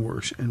worse and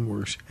worse and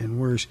worse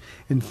and worse.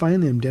 And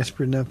finally I'm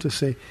desperate enough to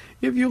say,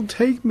 if you'll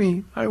take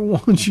me, I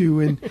want you.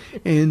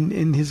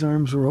 And His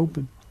arms were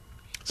open.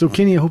 So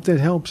Kenny, I hope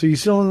that helps. Are you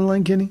still on the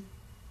line, Kenny?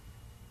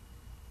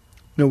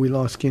 No, we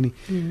lost Kenny.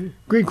 Mm-hmm.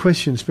 Great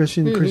question,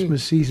 especially in the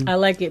Christmas season. I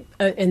like it.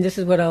 And this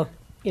is what I'll,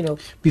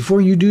 Before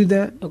you do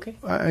that, okay.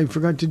 I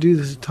forgot to do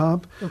this at the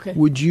top. Okay.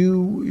 Would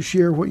you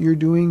share what you're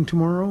doing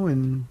tomorrow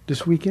and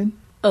this weekend?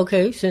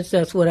 Okay, since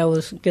that's what I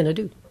was going to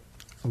do.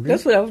 Okay.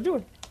 That's what I was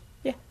doing.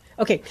 Yeah.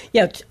 Okay.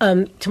 Yeah.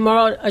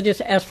 Tomorrow I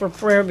just asked for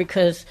prayer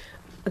because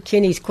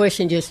Kenny's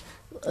question just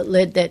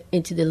led that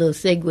into the little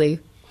segue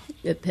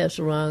that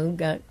Pastor Ron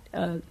got.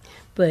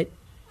 But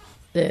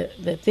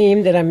the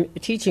theme that I'm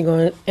teaching on,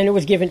 and it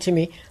was given to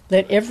me,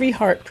 let every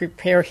heart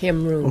prepare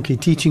him room. Okay,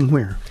 teaching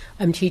where?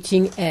 I'm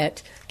teaching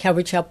at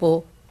Calvary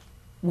Chapel,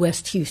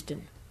 West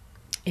Houston.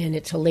 And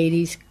it's a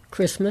ladies'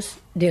 Christmas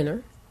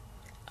dinner.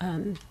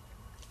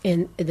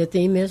 And the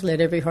theme is,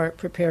 let every heart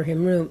prepare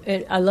him room.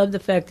 And I love the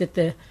fact that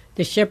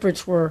the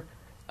shepherds were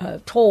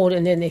told,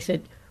 and then they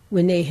said,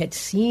 when they had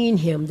seen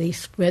him, they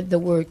spread the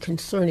word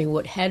concerning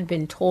what had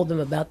been told them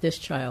about this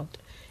child.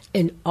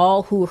 And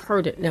all who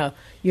heard it. Now,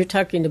 you're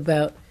talking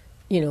about,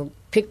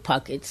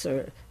 pickpockets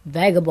or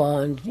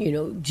vagabonds,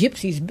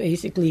 gypsies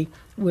basically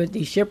with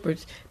these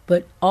shepherds.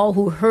 But all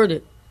who heard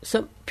it,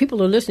 some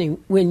people are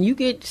listening. When you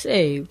get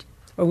saved,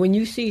 or when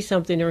you see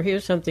something or hear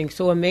something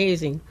so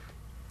amazing,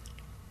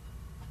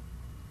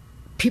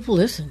 people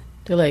listen.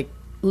 They're like,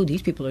 ooh,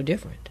 these people are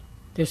different.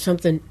 There's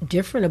something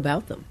different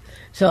about them.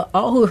 So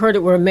all who heard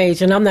it were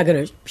amazed, and I'm not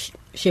going to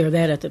share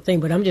that at the thing,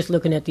 but I'm just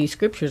looking at these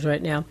scriptures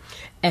right now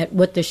at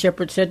what the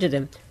shepherds said to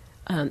them.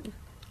 And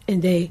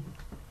the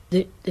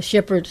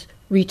shepherds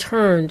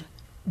returned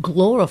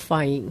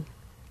glorifying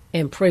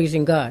and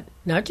praising God,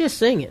 not just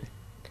singing.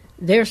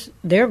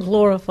 They're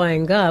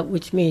glorifying God,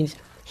 which means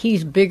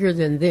He's bigger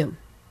than them.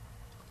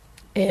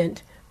 And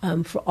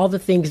for all the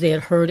things they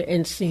had heard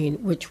and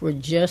seen, which were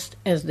just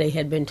as they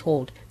had been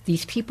told.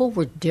 These people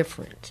were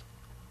different.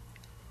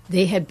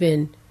 They had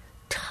been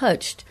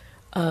touched.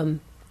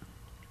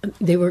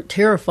 They were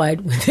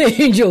terrified when the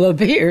angel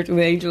appeared.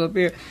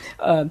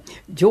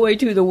 Joy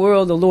to the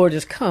world, the Lord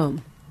has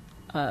come.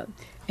 And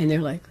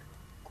they're like,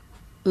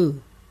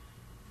 ooh,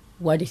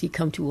 why did He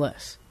come to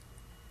us?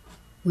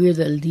 We're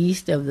the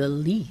least of the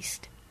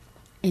least.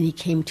 And He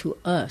came to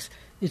us.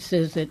 It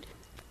says that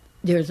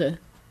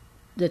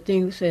the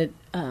thing said,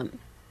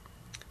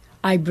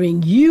 I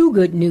bring you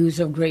good news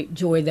of great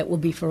joy that will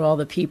be for all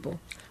the people.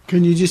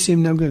 Can you just see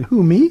him now going,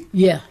 who, me?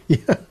 Yeah.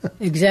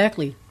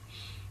 Exactly.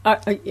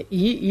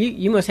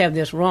 You must have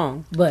this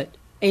wrong, but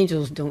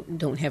angels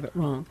don't have it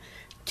wrong.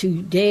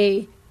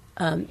 Today,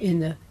 in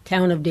the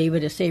town of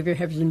David, a Savior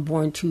has been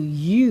born to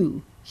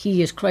you.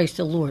 He is Christ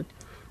the Lord.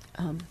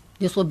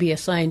 This will be a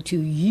sign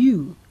to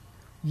you.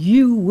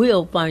 You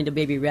will find a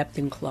baby wrapped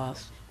in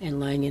cloths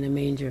and lying in a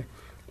manger.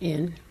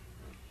 And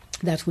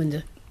that's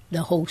when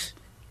the host,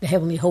 the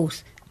heavenly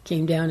host,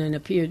 came down and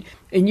appeared.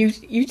 And you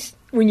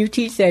when you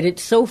teach that,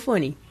 it's so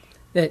funny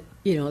that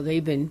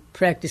they've been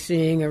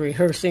practicing or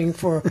rehearsing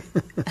for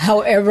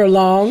however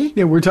long.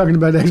 Yeah, we're talking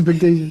about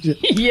expectations.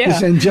 Yeah,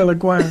 this angelic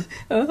choir.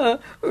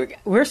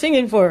 We're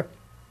singing for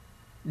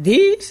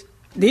these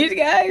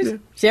guys,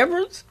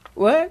 shepherds.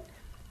 What?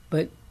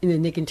 But and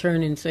then they can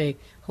turn and say,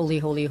 "Holy,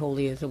 holy,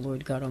 holy is the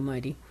Lord God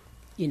Almighty,"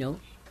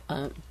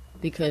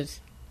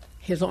 because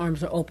His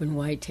arms are open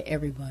wide to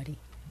everybody.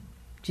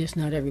 Just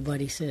not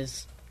everybody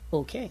says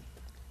okay,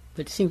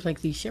 but it seems like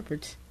these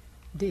shepherds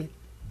did.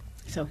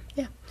 So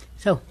yeah.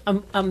 So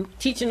I'm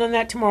teaching on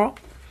that tomorrow,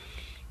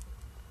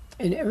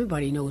 and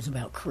everybody knows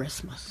about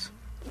Christmas.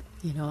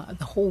 The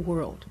whole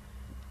world.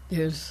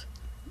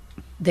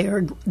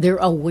 They're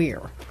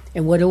aware,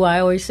 and what do I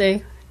always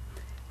say?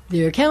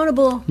 They're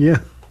accountable. Yeah,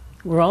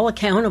 we're all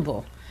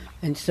accountable,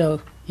 and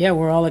so yeah,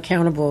 we're all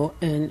accountable,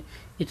 and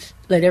it's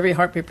let every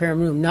heart prepare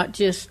room, not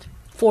just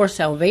for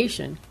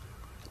salvation,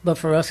 but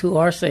for us who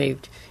are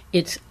saved.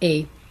 It's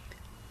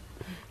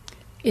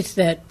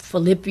that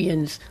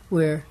Philippians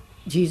where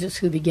Jesus,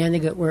 who began the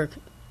good work,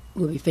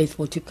 will be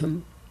faithful to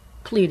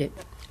complete it.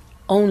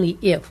 Only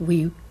if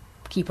we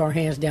keep our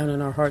hands down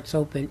and our hearts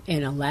open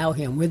and allow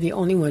him. We're the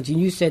only ones, and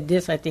you said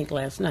this, I think,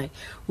 last night.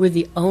 We're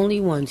the only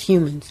ones,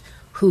 humans,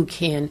 who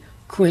can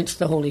quench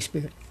the Holy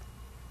Spirit.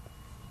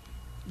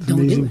 It's an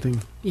amazing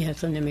thing. Yeah,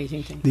 it's an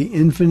amazing thing. The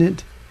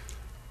infinite,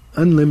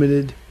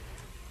 unlimited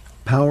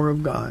power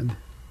of God,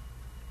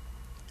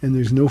 and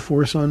there's no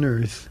force on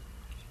earth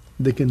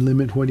that can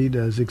limit what he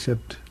does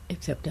except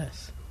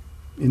us.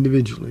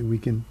 Individually, we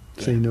can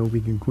say no,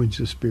 we can quench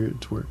the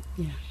Spirit's work.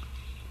 Yeah.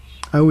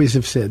 I always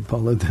have said,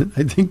 Paula, that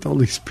I think the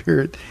Holy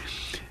Spirit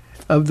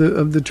of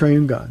the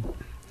Triune God,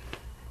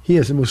 he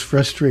has the most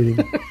frustrating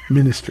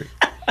ministry.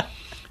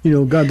 You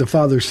know, God the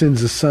Father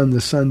sends the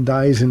Son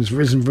dies and is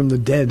risen from the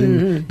dead,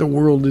 and the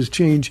world is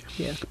changed.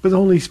 Yeah. But the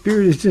Holy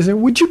Spirit is just saying,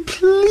 would you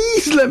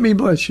please let me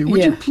bless you?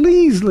 Would you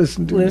please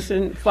listen to me?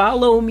 Listen,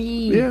 follow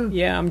me.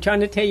 Yeah, I'm trying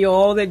to tell you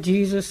all that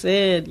Jesus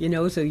said, you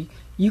know, so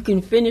you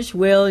can finish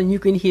well and you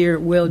can hear,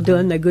 well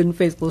done, thy good and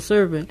faithful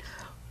servant.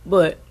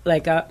 But,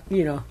 like, I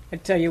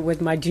tell you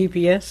with my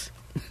GPS,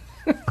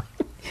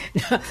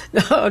 no,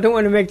 I don't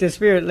want to make the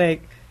Spirit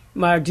like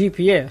my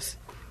GPS.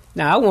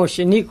 Now, I want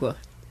Shaniqua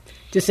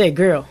to say,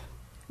 girl,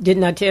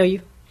 didn't I tell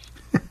you?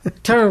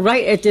 Turn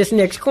right at this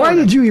next corner. Why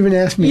did you even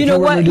ask me? You know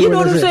what? You know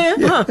what I'm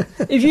saying? Yeah. Huh?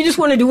 If you just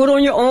want to do it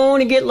on your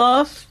own and get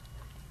lost,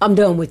 I'm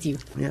done with you.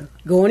 Yeah.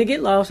 Go on and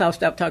get lost, I'll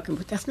stop talking.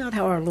 But that's not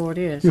how our Lord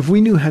is. If we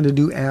knew how to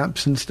do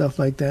apps and stuff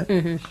like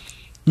that,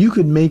 you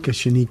could make a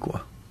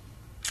Shaniqua.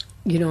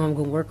 You know, I'm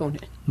going to work on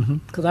it.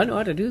 Because I know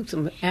how to do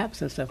some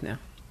apps and stuff now.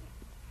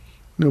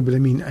 No, but I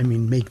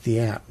mean, make the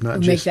app, not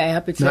make the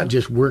app itself. Not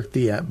just work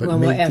the app, but well,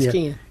 make ask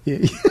the app.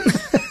 Yeah.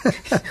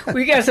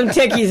 We got some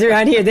techies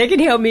around here. They can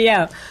help me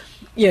out.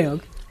 You know.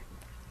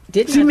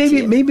 See,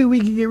 maybe we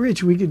could get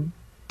rich. We could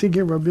take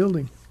care of our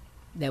building.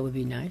 That would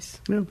be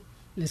nice. Yeah.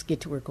 Let's get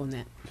to work on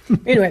that.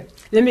 Anyway,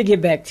 let me get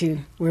back to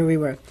where we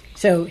were.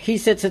 So he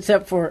sets us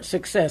up for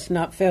success,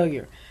 not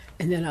failure.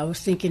 And then I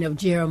was thinking of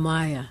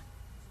Jeremiah.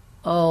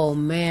 Oh,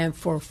 man,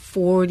 for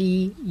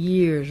 40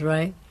 years,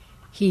 right?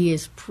 He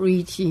is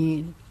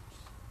preaching.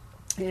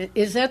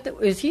 Is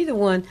he the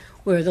one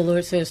where the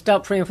Lord says,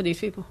 stop praying for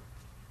these people?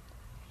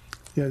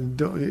 Yeah,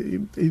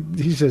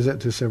 he says that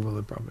to several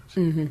of the prophets.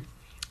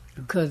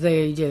 Because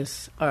they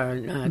just are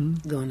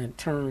not going to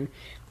turn,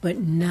 but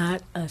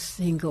not a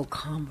single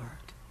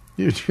convert.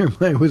 You know,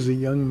 Jeremiah was a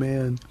young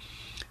man,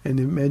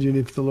 and imagine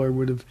if the Lord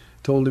would have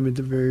told him at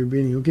the very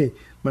beginning, okay,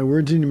 my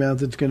word's in your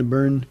mouth, it's going to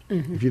burn.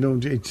 If you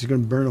don't, it's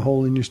going to burn a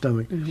hole in your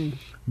stomach.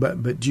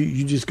 But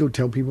you just go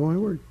tell people my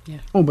word. Yeah.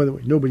 Oh, by the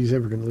way, nobody's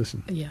ever going to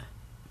listen. Yeah.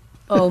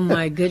 Oh,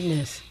 my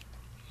goodness.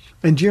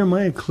 And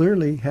Jeremiah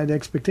clearly had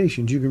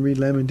expectations. You can read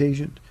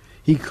Lamentations.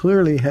 He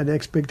clearly had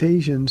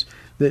expectations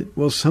that,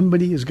 well,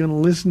 somebody is going to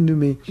listen to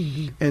me.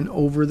 And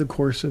over the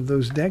course of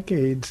those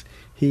decades,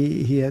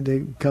 he had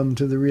to come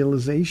to the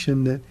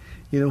realization that,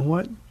 you know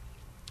what?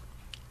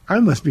 I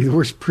must be the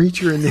worst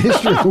preacher in the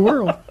history of the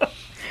world.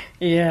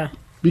 Yeah.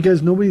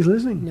 Because nobody's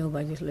listening.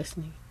 Nobody's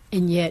listening.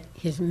 And yet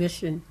his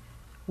mission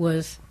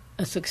was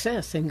a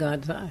success in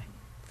God's eye.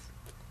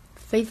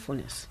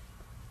 Faithfulness.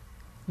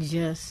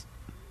 Just,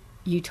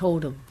 you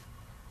told him.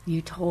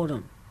 You told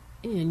him.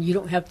 And you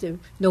don't have to,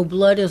 no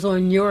blood is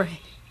on your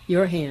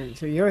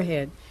hands or your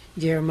head.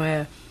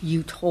 Jeremiah,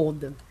 you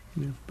told them.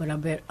 Yeah. But I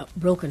bet a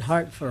broken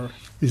heart for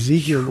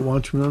Ezekiel, the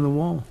watchman on the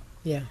wall.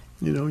 Yeah.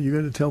 You know, you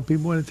got to tell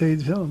people what I tell you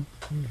to tell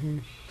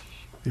them.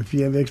 If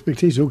you have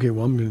expectations, okay,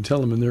 well, I'm going to tell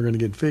them and they're going to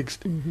get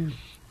fixed. You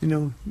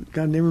know,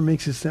 God never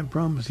makes us that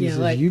promise. He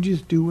says, you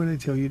just do what I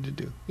tell you to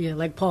do. Yeah,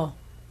 like Paul.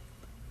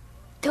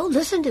 Don't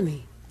listen to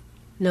me.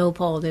 No,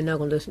 Paul, they're not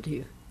going to listen to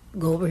you.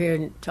 Go over here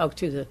and talk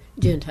to the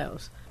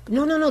Gentiles.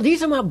 No,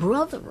 these are my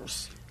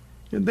brothers.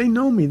 Yeah, they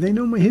know me. They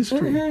know my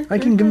history. I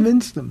can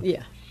convince them.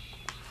 Yeah.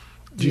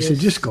 You said,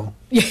 just go.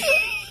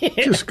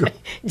 Just go.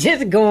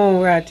 Just go on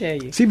where I tell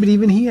you. See, but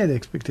even he had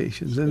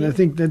expectations, and I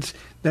think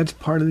that's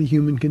part of the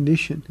human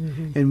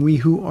condition. And we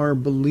who are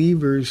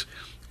believers,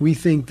 we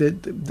think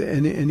that,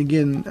 and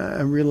again,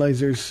 I realize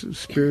there's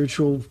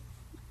spiritual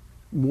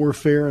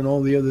warfare and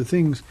all the other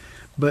things,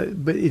 but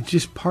it's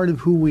just part of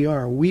who we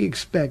are. We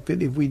expect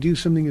that if we do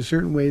something a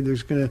certain way,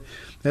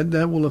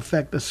 that will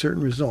affect a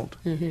certain result.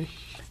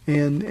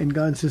 And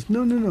God says,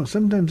 no.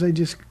 Sometimes I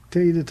just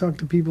tell you to talk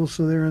to people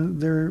so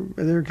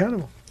they're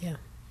accountable. Yeah.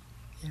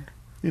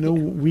 You know,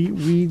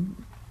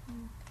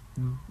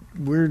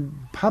 we're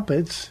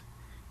puppets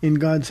in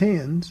God's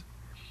hands,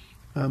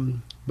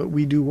 but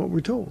we do what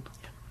we're told.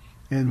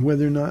 And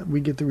whether or not we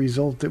get the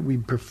result that we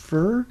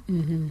prefer,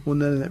 well,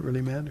 none of that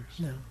really matters.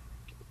 No.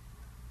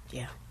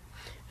 Yeah.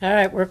 All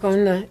right, work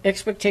on the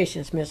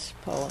expectations, Miss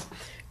Paula.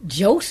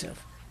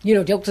 Joseph. You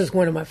know, Joseph's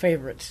one of my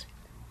favorites.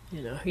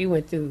 You know, he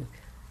went through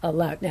a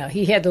lot. Now,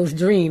 he had those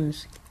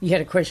dreams. You had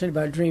a question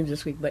about dreams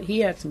this week, but he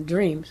had some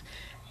dreams.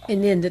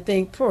 And then the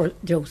thing, poor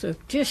Joseph,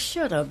 just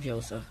shut up,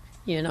 Joseph.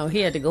 You know, he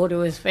had to go to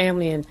his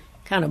family and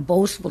kind of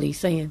boastfully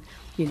saying,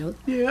 you know.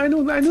 Yeah, I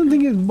don't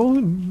think it's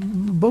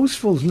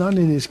boastful is not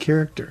in his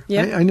character.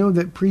 Yeah. I know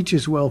that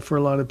preaches well for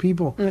a lot of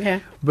people.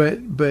 Okay. But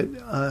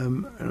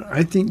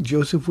I think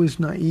Joseph was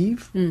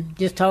naive.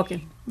 Just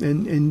talking.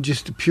 and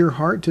just a pure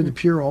heart. To the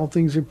pure, all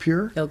things are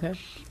pure. Okay.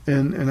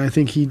 And I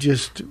think he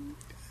just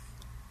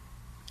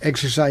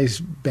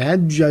exercised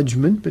bad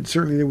judgment, but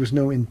certainly there was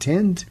no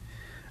intent.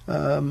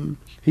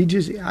 He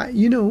just,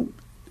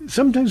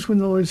 sometimes when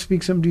the Lord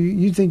speaks something to you,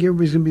 you think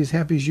everybody's going to be as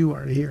happy as you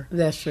are to hear.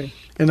 That's true.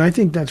 And I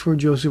think that's where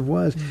Joseph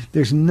was.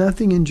 There's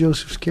nothing in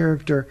Joseph's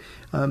character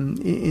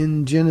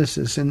in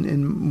Genesis,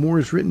 and more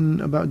is written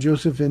about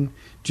Joseph in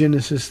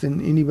Genesis than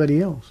anybody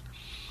else.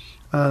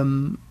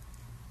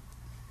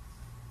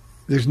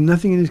 There's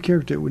nothing in his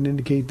character that would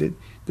indicate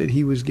that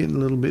he was getting a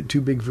little bit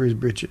too big for his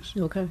britches.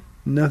 Okay.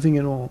 Nothing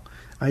at all.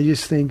 I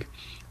just think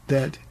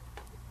that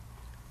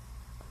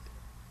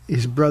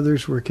his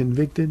brothers were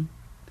convicted.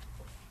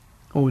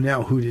 Oh,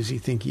 now who does he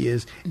think he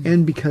is?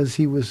 And because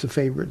he was the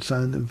favorite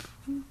son of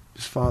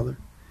his father,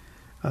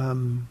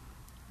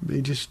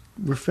 they just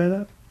were fed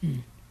up.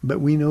 But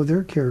we know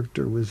their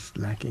character was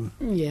lacking.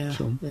 Yeah,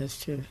 so.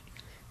 That's true.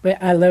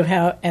 But I love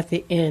how at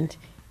the end,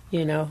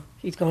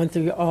 he's going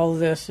through all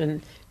this,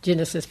 and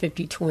Genesis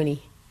 50:20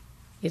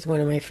 is one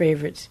of my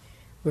favorites,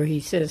 where he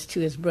says to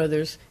his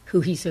brothers,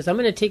 who he says, I'm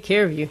going to take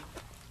care of you.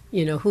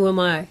 Who am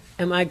I?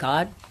 Am I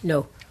God?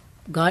 No.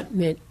 God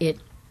meant it.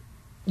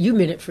 You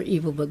meant it for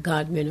evil, but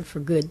God meant it for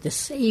good. The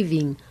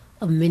saving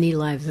of many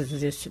lives as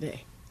it is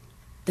today.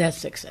 That's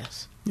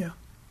success. Yeah.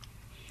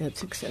 That's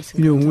success.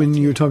 When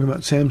you were talking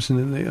about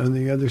Samson on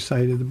the other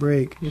side of the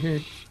break,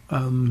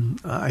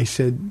 I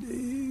said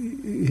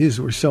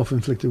his were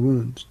self-inflicted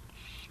wounds.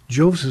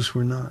 Joseph's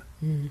were not.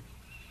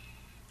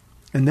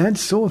 And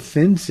that's so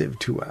offensive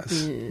to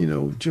us.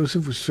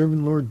 Joseph was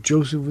serving the Lord.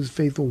 Joseph was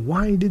faithful.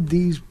 Why did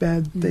these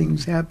bad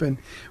things happen?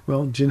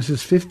 Well,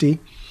 Genesis 50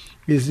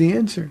 is the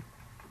answer.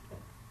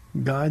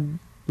 God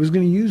was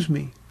going to use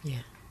me. Yeah.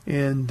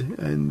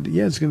 And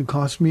yeah, it's going to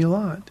cost me a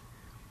lot.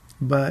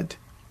 But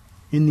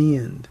in the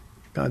end,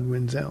 God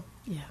wins out.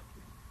 Yeah.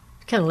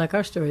 It's kind of like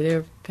our story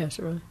there,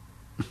 Pastor Ron.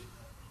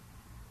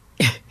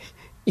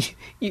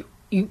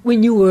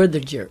 When you were the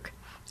jerk,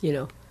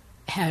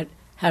 had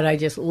I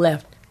just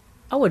left,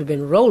 I would have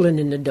been rolling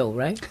in the dough,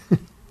 right?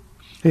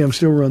 Hey, I'm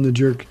still Ron the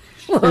jerk.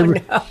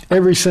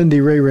 Every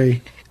Sunday,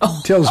 Ray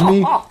tells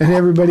me and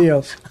everybody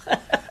else.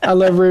 I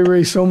love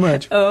Ray so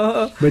much.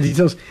 But he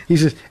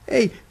says,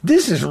 hey,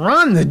 this is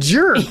Ron the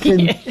jerk.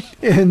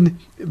 And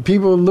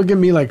people look at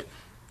me like,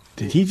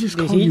 did he just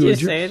call you a jerk? Did he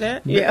just say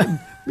that? Yeah.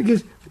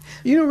 Because,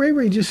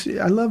 Ray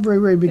I love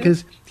Ray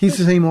because he's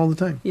the same all the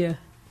time. Yeah.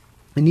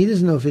 And he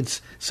doesn't know if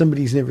it's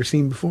somebody he's never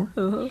seen before.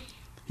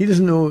 He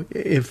doesn't know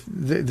if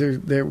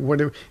they're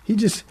whatever. He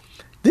just,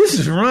 this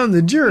is Ron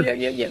the jerk.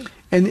 Yeah.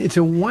 And it's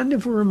a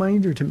wonderful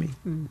reminder to me.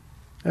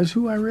 That's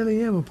who I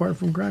really am apart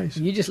from Christ.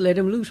 You just let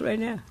him loose right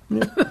now.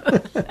 Yeah.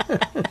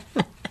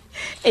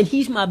 And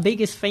he's my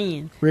biggest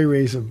fan.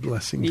 Ray's a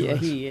blessing to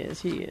us. Yeah,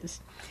 he is.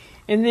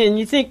 And then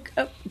you think,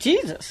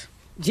 Jesus.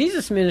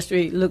 Jesus'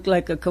 ministry looked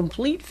like a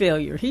complete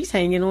failure. He's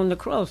hanging on the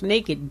cross,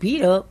 naked,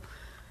 beat up,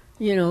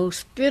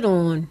 spit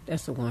on.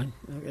 That's the one.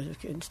 I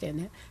just couldn't stand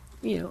that.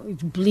 He's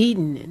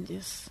bleeding and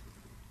just,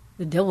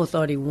 the devil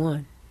thought he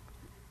won.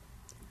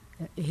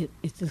 It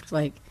looks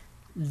like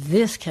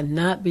this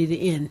cannot be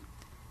the end.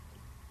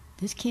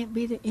 This can't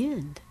be the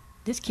end.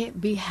 This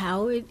can't be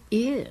how it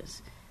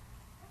is.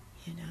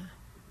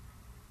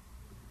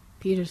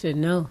 Peter said,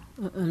 no,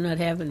 I'm not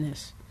having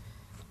this.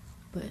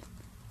 But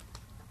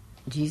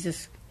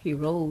Jesus, he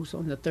rose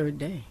on the third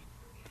day.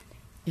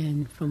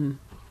 And from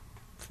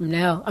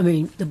now,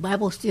 the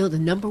Bible's still the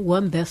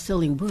 #1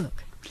 best-selling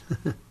book.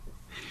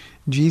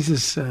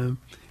 Jesus,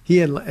 he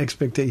had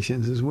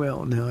expectations as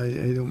well. Now,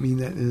 I don't mean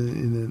that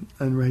in an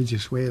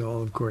unrighteous way at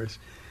all, of course.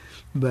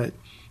 But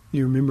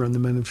you remember on the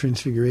Mount of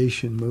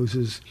Transfiguration,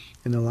 Moses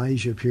and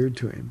Elijah appeared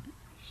to him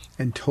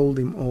and told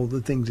him all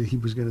the things that he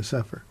was going to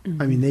suffer.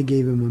 They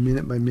gave him a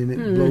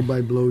minute-by-minute,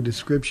 blow-by-blow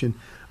description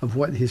of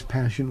what his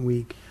Passion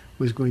Week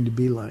was going to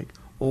be like.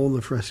 All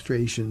the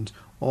frustrations,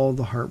 all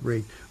the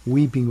heartbreak,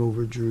 weeping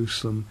over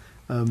Jerusalem,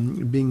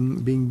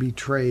 being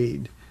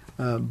betrayed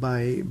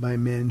by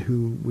men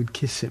who would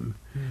kiss him.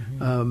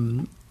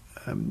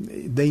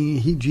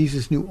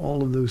 Jesus knew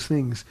all of those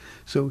things.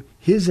 So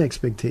his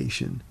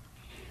expectation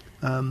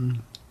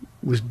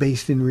was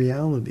based in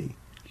reality.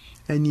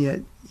 And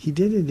yet, he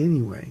did it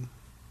anyway.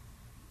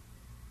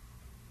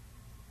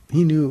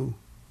 He knew,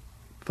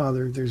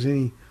 Father, if there's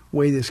any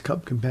way this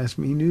cup can pass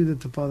me, he knew that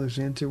the Father's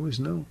answer was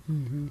no.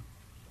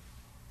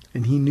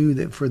 And he knew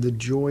that for the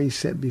joy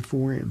set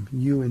before him,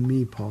 you and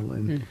me, Paul,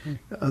 and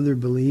other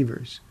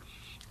believers,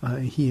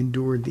 he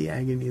endured the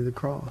agony of the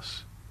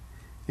cross.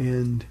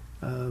 And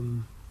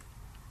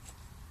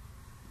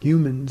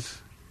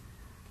humans,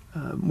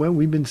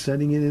 we've been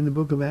studying it in the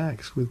book of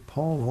Acts with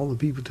Paul, all the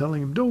people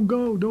telling him, don't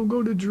go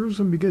to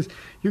Jerusalem because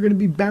you're going to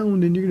be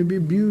bound and you're going to be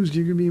abused,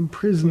 you're going to be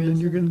imprisoned and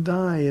you're going to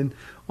die and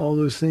all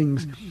those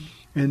things.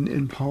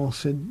 And Paul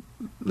said,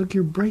 look,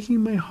 you're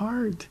breaking my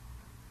heart.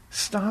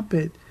 Stop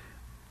it.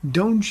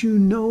 Don't you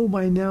know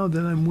by now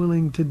that I'm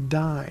willing to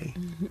die?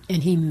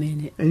 And he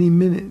meant it. And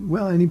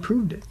he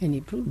proved it.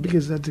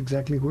 Because that's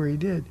exactly where he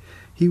did.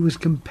 He was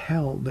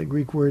compelled. That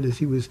Greek word is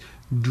he was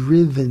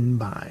driven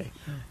by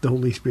the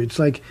Holy Spirit. It's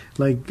like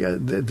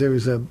there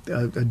was a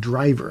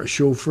driver, a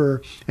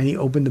chauffeur, and he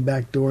opened the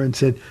back door and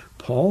said,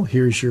 Paul,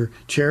 here's your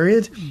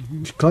chariot.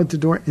 Closed the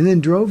door and then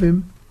drove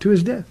him to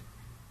his death.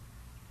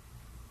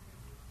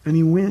 And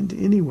he went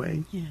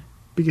anyway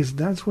because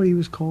that's what he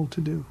was called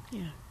to do.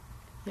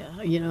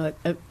 Yeah.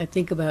 I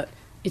think about,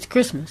 it's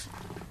Christmas.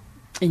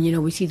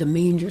 And, we see the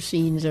manger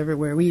scenes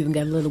everywhere. We even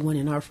got a little one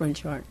in our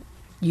front yard.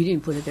 You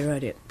didn't put it there, I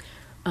did.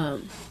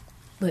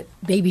 But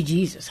baby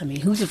Jesus, I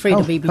mean, who's afraid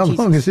of baby Jesus?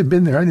 How long has it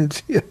been there? I didn't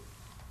see it.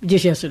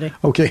 Just yesterday.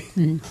 Okay.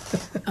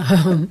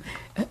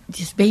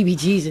 Just baby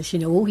Jesus,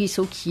 he's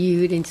so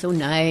cute and so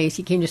nice.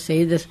 He came to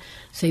save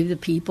the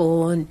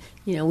people, and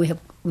we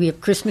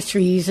have Christmas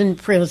trees and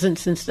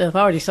presents and stuff.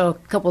 I already saw a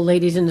couple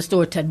ladies in the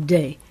store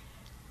today.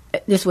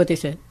 This is what they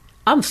said.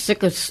 I'm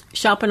sick of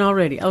shopping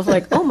already. I was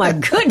like, oh my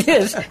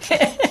goodness,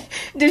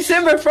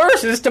 December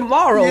 1st is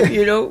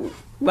tomorrow.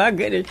 My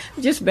goodness,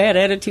 just bad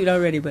attitude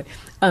already. But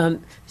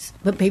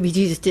baby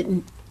Jesus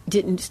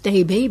didn't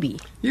stay baby.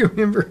 You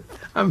remember?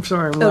 I'm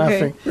sorry, I'm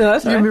laughing. No,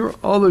 that's you remember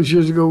all those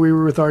years ago we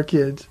were with our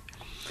kids,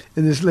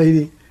 and this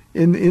lady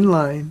in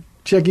line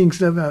checking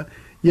stuff out,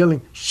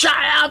 yelling, "Shut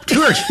up!" to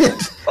her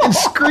kids and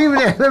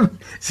screaming at them.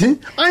 See,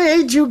 I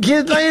hate you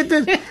kids. I hate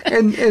this.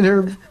 And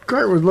her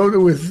cart was loaded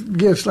with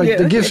gifts. Like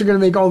the gifts are going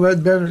to make all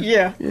that better.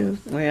 Yeah. Yes.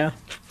 Well,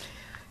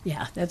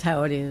 yeah, that's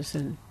how it is.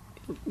 And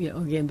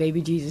again,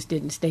 baby Jesus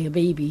didn't stay a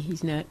baby.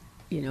 He's not.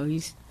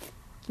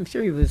 I'm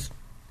sure he was.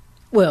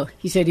 Well,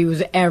 he said he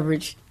was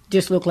average,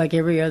 just looked like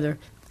every other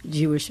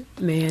Jewish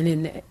man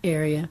in the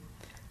area.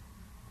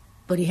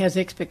 But he has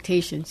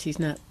expectations. He's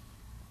not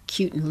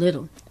cute and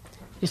little.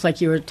 Just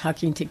like you were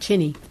talking to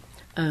Kenny.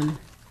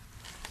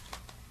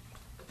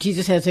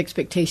 Jesus has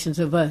expectations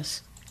of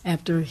us.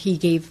 After he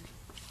gave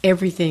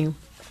everything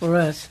for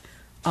us,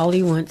 all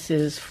he wants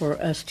is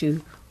for us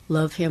to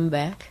love him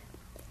back.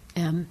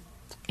 And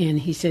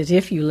he says,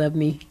 if you love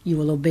me, you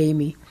will obey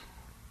me.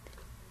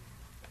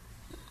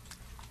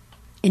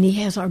 And he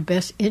has our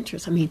best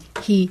interest. I mean,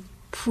 he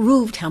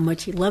proved how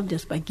much he loved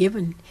us by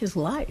giving his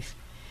life.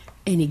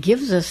 And he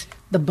gives us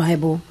the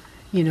Bible.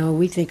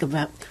 We think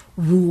about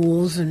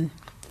rules, and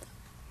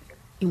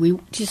we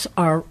just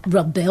are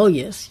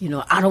rebellious.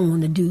 I don't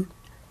want to do,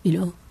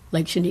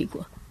 like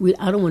Shaniqua.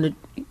 I don't want to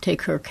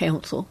take her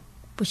counsel.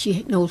 But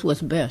she knows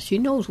what's best. She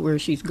knows where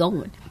she's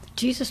going.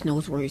 Jesus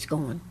knows where he's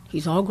going.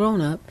 He's all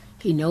grown up.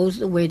 He knows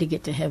the way to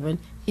get to heaven.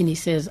 And he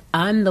says,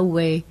 I'm the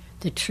way,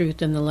 the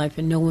truth, and the life,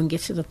 and no one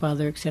gets to the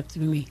Father except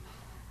through me.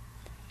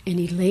 And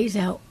he lays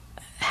out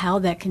how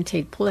that can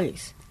take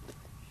place.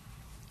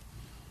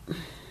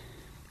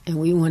 And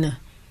we want to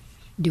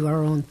do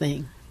our own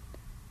thing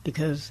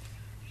because...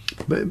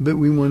 But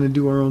we want to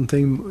do our own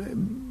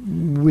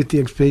thing with the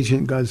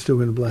expectation God's still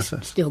going to bless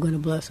us. Still going to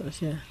bless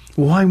us, yeah.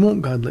 Why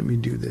won't God let me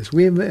do this?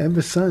 We have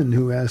a son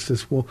who asked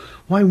us, well,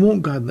 why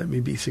won't God let me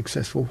be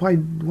successful? Why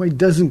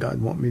doesn't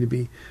God want me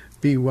to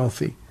be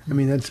wealthy? I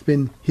mean, that's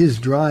been his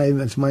drive.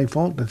 That's my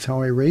fault. That's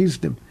how I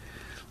raised him.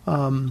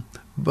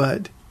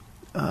 But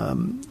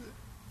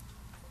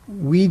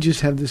we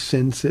just have the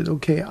sense that,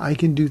 okay, I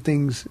can do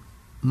things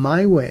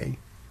my way.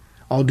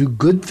 I'll do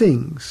good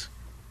things,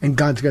 and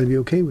God's got to be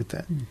okay with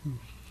that. Mm-hmm.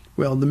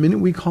 Well, the minute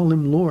we call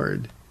him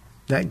Lord,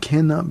 that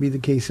cannot be the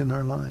case in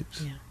our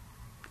lives. Yeah.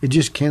 It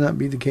just cannot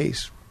be the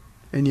case.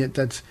 And yet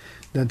that's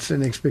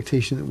an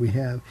expectation that we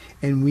have.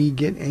 And we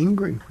get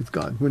angry with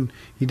God when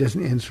he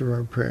doesn't answer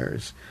our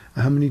prayers.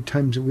 How many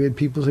times have we had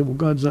people say, well,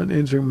 God's not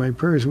answering my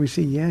prayers? And we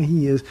say, yeah,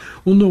 he is.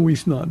 Well, no,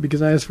 he's not,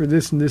 because I asked for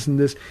this and this and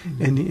this,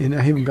 mm-hmm. and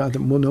I haven't got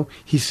them. Well, no,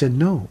 he said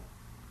no.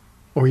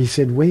 Or he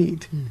said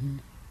wait. Mm-hmm.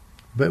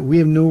 But we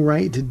have no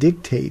right to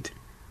dictate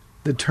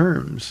the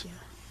terms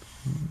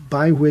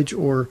by which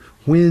or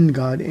when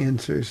God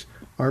answers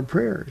our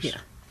prayers. Yeah.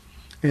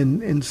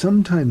 And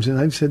sometimes, and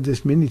I've said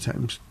this many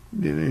times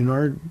in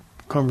our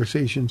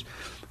conversations,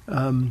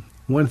 one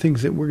of the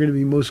things that we're going to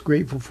be most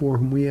grateful for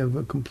when we have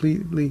a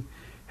completely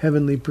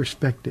heavenly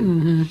perspective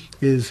mm-hmm.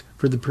 is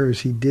for the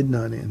prayers he did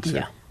not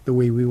answer the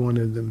way we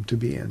wanted them to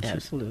be answered.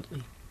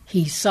 Absolutely.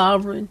 He's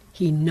sovereign.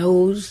 He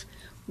knows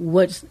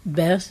what's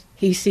best.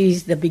 He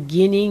sees the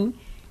beginning,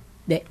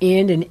 the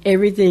end, and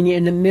everything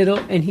in the middle.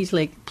 And he's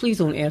like, please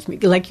don't ask me.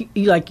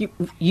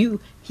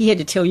 He had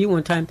to tell you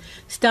one time,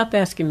 stop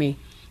asking me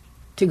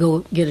to go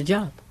get a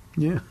job.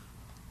 Yeah.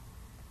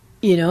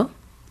 If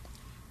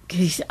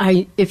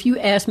you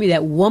ask me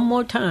that one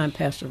more time,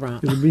 Pastor Ron,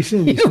 it'll be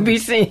sin. You'll be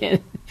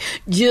sin.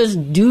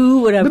 Just do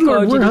what I've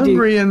called you to do. We're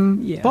hungry,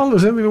 and Paul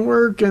is having to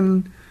work,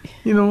 and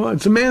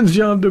it's a man's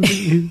job to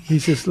be. He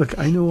says, "Look,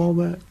 I know all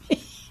that."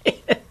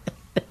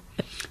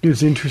 It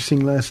was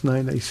interesting. Last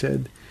night, I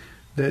said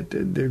that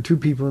there are two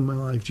people in my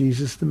life: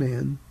 Jesus, the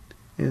man,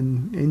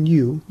 and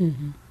you.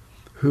 Mm-hmm.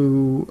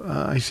 Who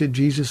I said,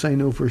 Jesus, I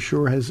know for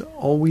sure has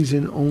always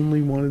and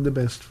only wanted the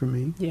best for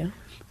me. Yeah.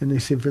 And they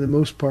said, for the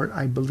most part,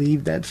 I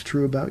believe that's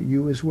true about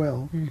you as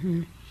well.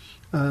 Mm-hmm.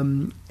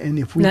 And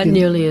if we Not can,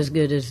 nearly as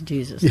good as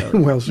Jesus. Yeah,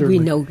 well, certainly.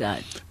 We know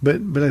God.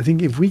 But I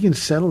think if we can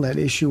settle that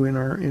issue in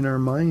our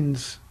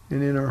minds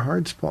and in our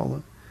hearts,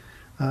 Paula,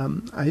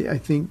 I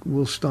think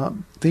we'll stop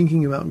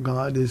thinking about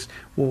God as,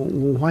 well,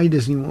 why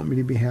doesn't he want me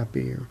to be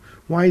happy? Or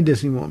why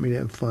doesn't he want me to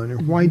have fun? Or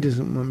why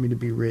doesn't he want me to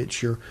be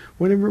rich? Or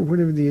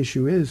whatever the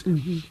issue is,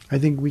 I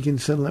think we can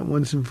settle that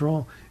once and for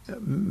all.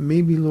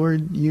 Maybe,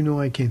 Lord, you know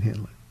I can't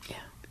handle it.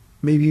 Yeah.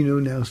 Maybe you know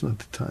now's not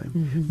the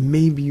time.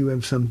 Maybe you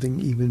have something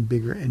even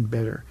bigger and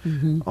better.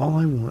 All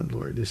I want,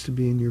 Lord, is to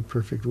be in your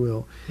perfect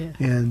will. Yeah.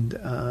 And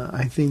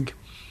I think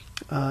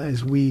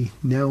as we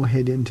now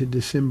head into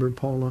December,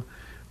 Paula,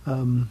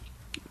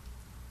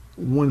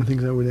 one of the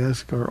things I would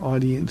ask our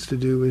audience to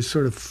do is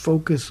sort of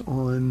focus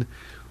on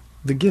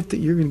the gift that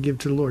you're going to give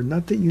to the Lord.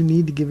 Not that you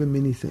need to give him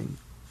anything,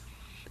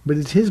 but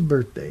it's his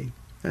birthday.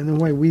 I know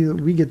why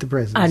we get the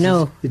presents. I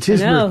know. It's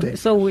his birthday.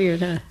 It's so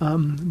weird, huh?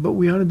 But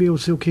we ought to be able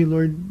to say, okay,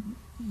 Lord,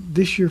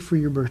 this year for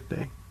your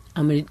birthday,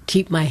 I'm going to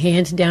keep my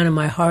hands down and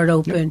my heart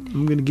open.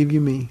 I'm going to give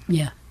you me.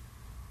 Yeah.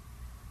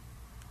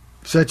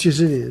 Such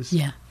as it is.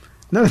 Yeah.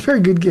 Not a very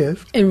good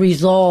gift. And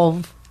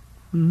resolve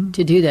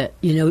to do that.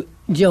 You know,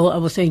 Joe, I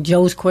was saying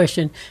Joe's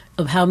question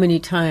of how many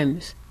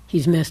times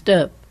he's messed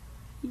up,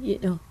 you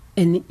know,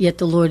 and yet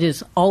the Lord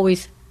is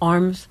always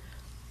arms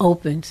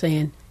open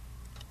saying,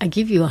 I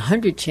give you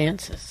 100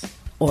 chances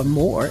or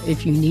more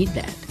if you need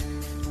that.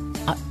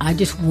 I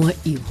just want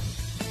you.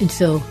 And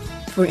so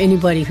for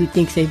anybody who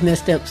thinks they've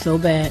messed up so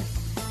bad,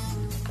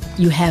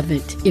 you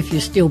haven't. If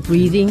you're still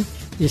breathing,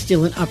 there's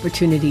still an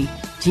opportunity.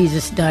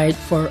 Jesus died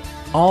for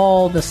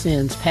all the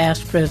sins,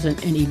 past,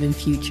 present, and even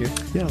future.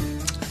 Yeah.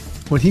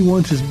 What he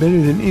wants is better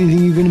than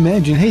anything you can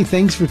imagine. Hey,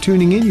 thanks for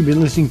tuning in. You've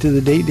been listening to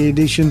the Date Day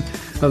edition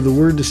of The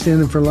Word to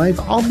Stand Up for Life.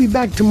 I'll be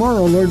back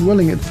tomorrow, Lord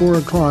willing, at 4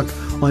 o'clock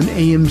on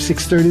AM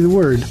 630 The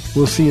Word.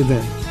 We'll see you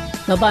then.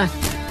 Bye-bye.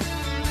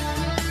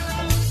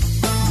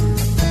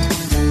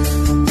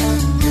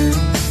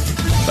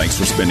 Thanks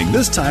for spending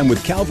this time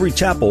with Calvary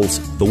Chapel's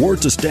The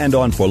Word to Stand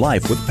On for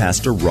Life with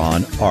Pastor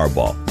Ron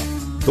Arbaugh.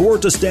 The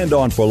Word to Stand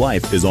On for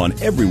Life is on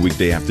every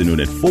weekday afternoon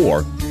at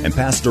 4, and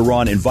Pastor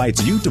Ron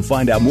invites you to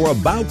find out more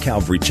about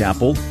Calvary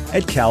Chapel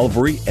at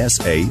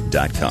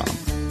calvarysa.com.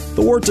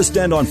 The Word to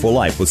Stand On for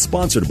Life was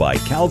sponsored by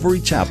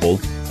Calvary Chapel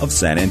of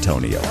San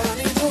Antonio.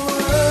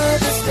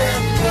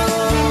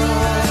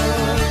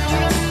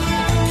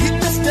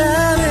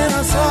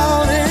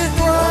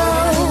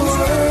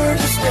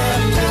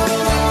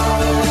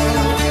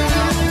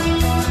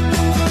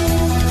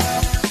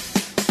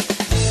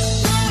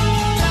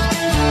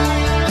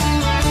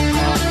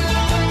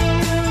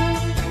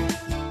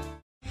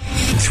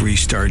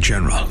 Three-star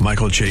General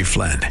Michael J.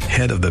 Flynn,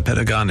 head of the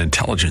Pentagon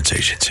Intelligence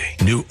Agency,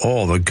 knew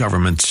all the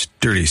government's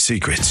dirty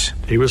secrets.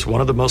 He was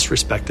one of the most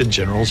respected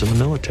generals in the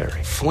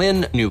military.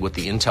 Flynn knew what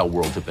the intel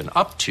world had been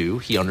up to.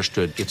 He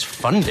understood its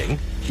funding.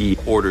 He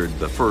ordered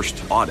the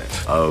first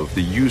audit of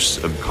the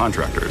use of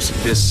contractors.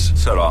 This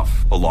set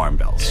off alarm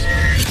bells.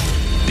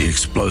 The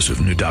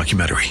explosive new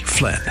documentary,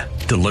 Flynn,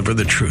 Deliver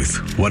the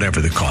Truth, Whatever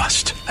the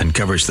Cost,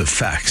 uncovers the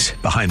facts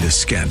behind this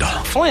scandal.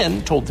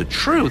 Flynn told the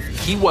truth.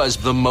 He was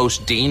the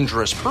most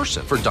dangerous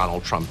person for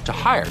Donald Trump to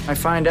hire. I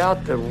find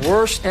out the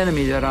worst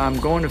enemy that I'm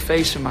going to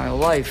face in my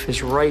life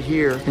is right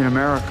here in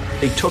America.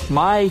 They took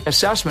my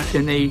assessment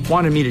and they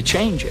wanted me to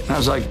change it. And I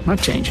was like, I'm not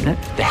changing it.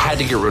 They had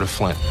to get rid of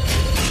Flynn.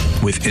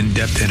 With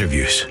in-depth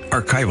interviews,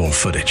 archival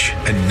footage,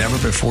 and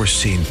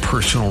never-before-seen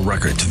personal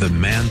records of the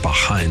man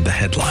behind the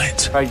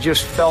headlines. I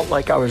just felt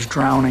like I was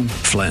drowning.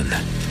 Flynn,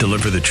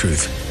 Deliver the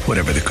Truth,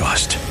 Whatever the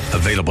Cost.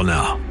 Available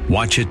now.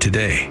 Watch it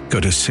today.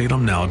 Go to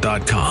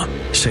salemnow.com.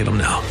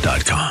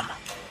 salemnow.com.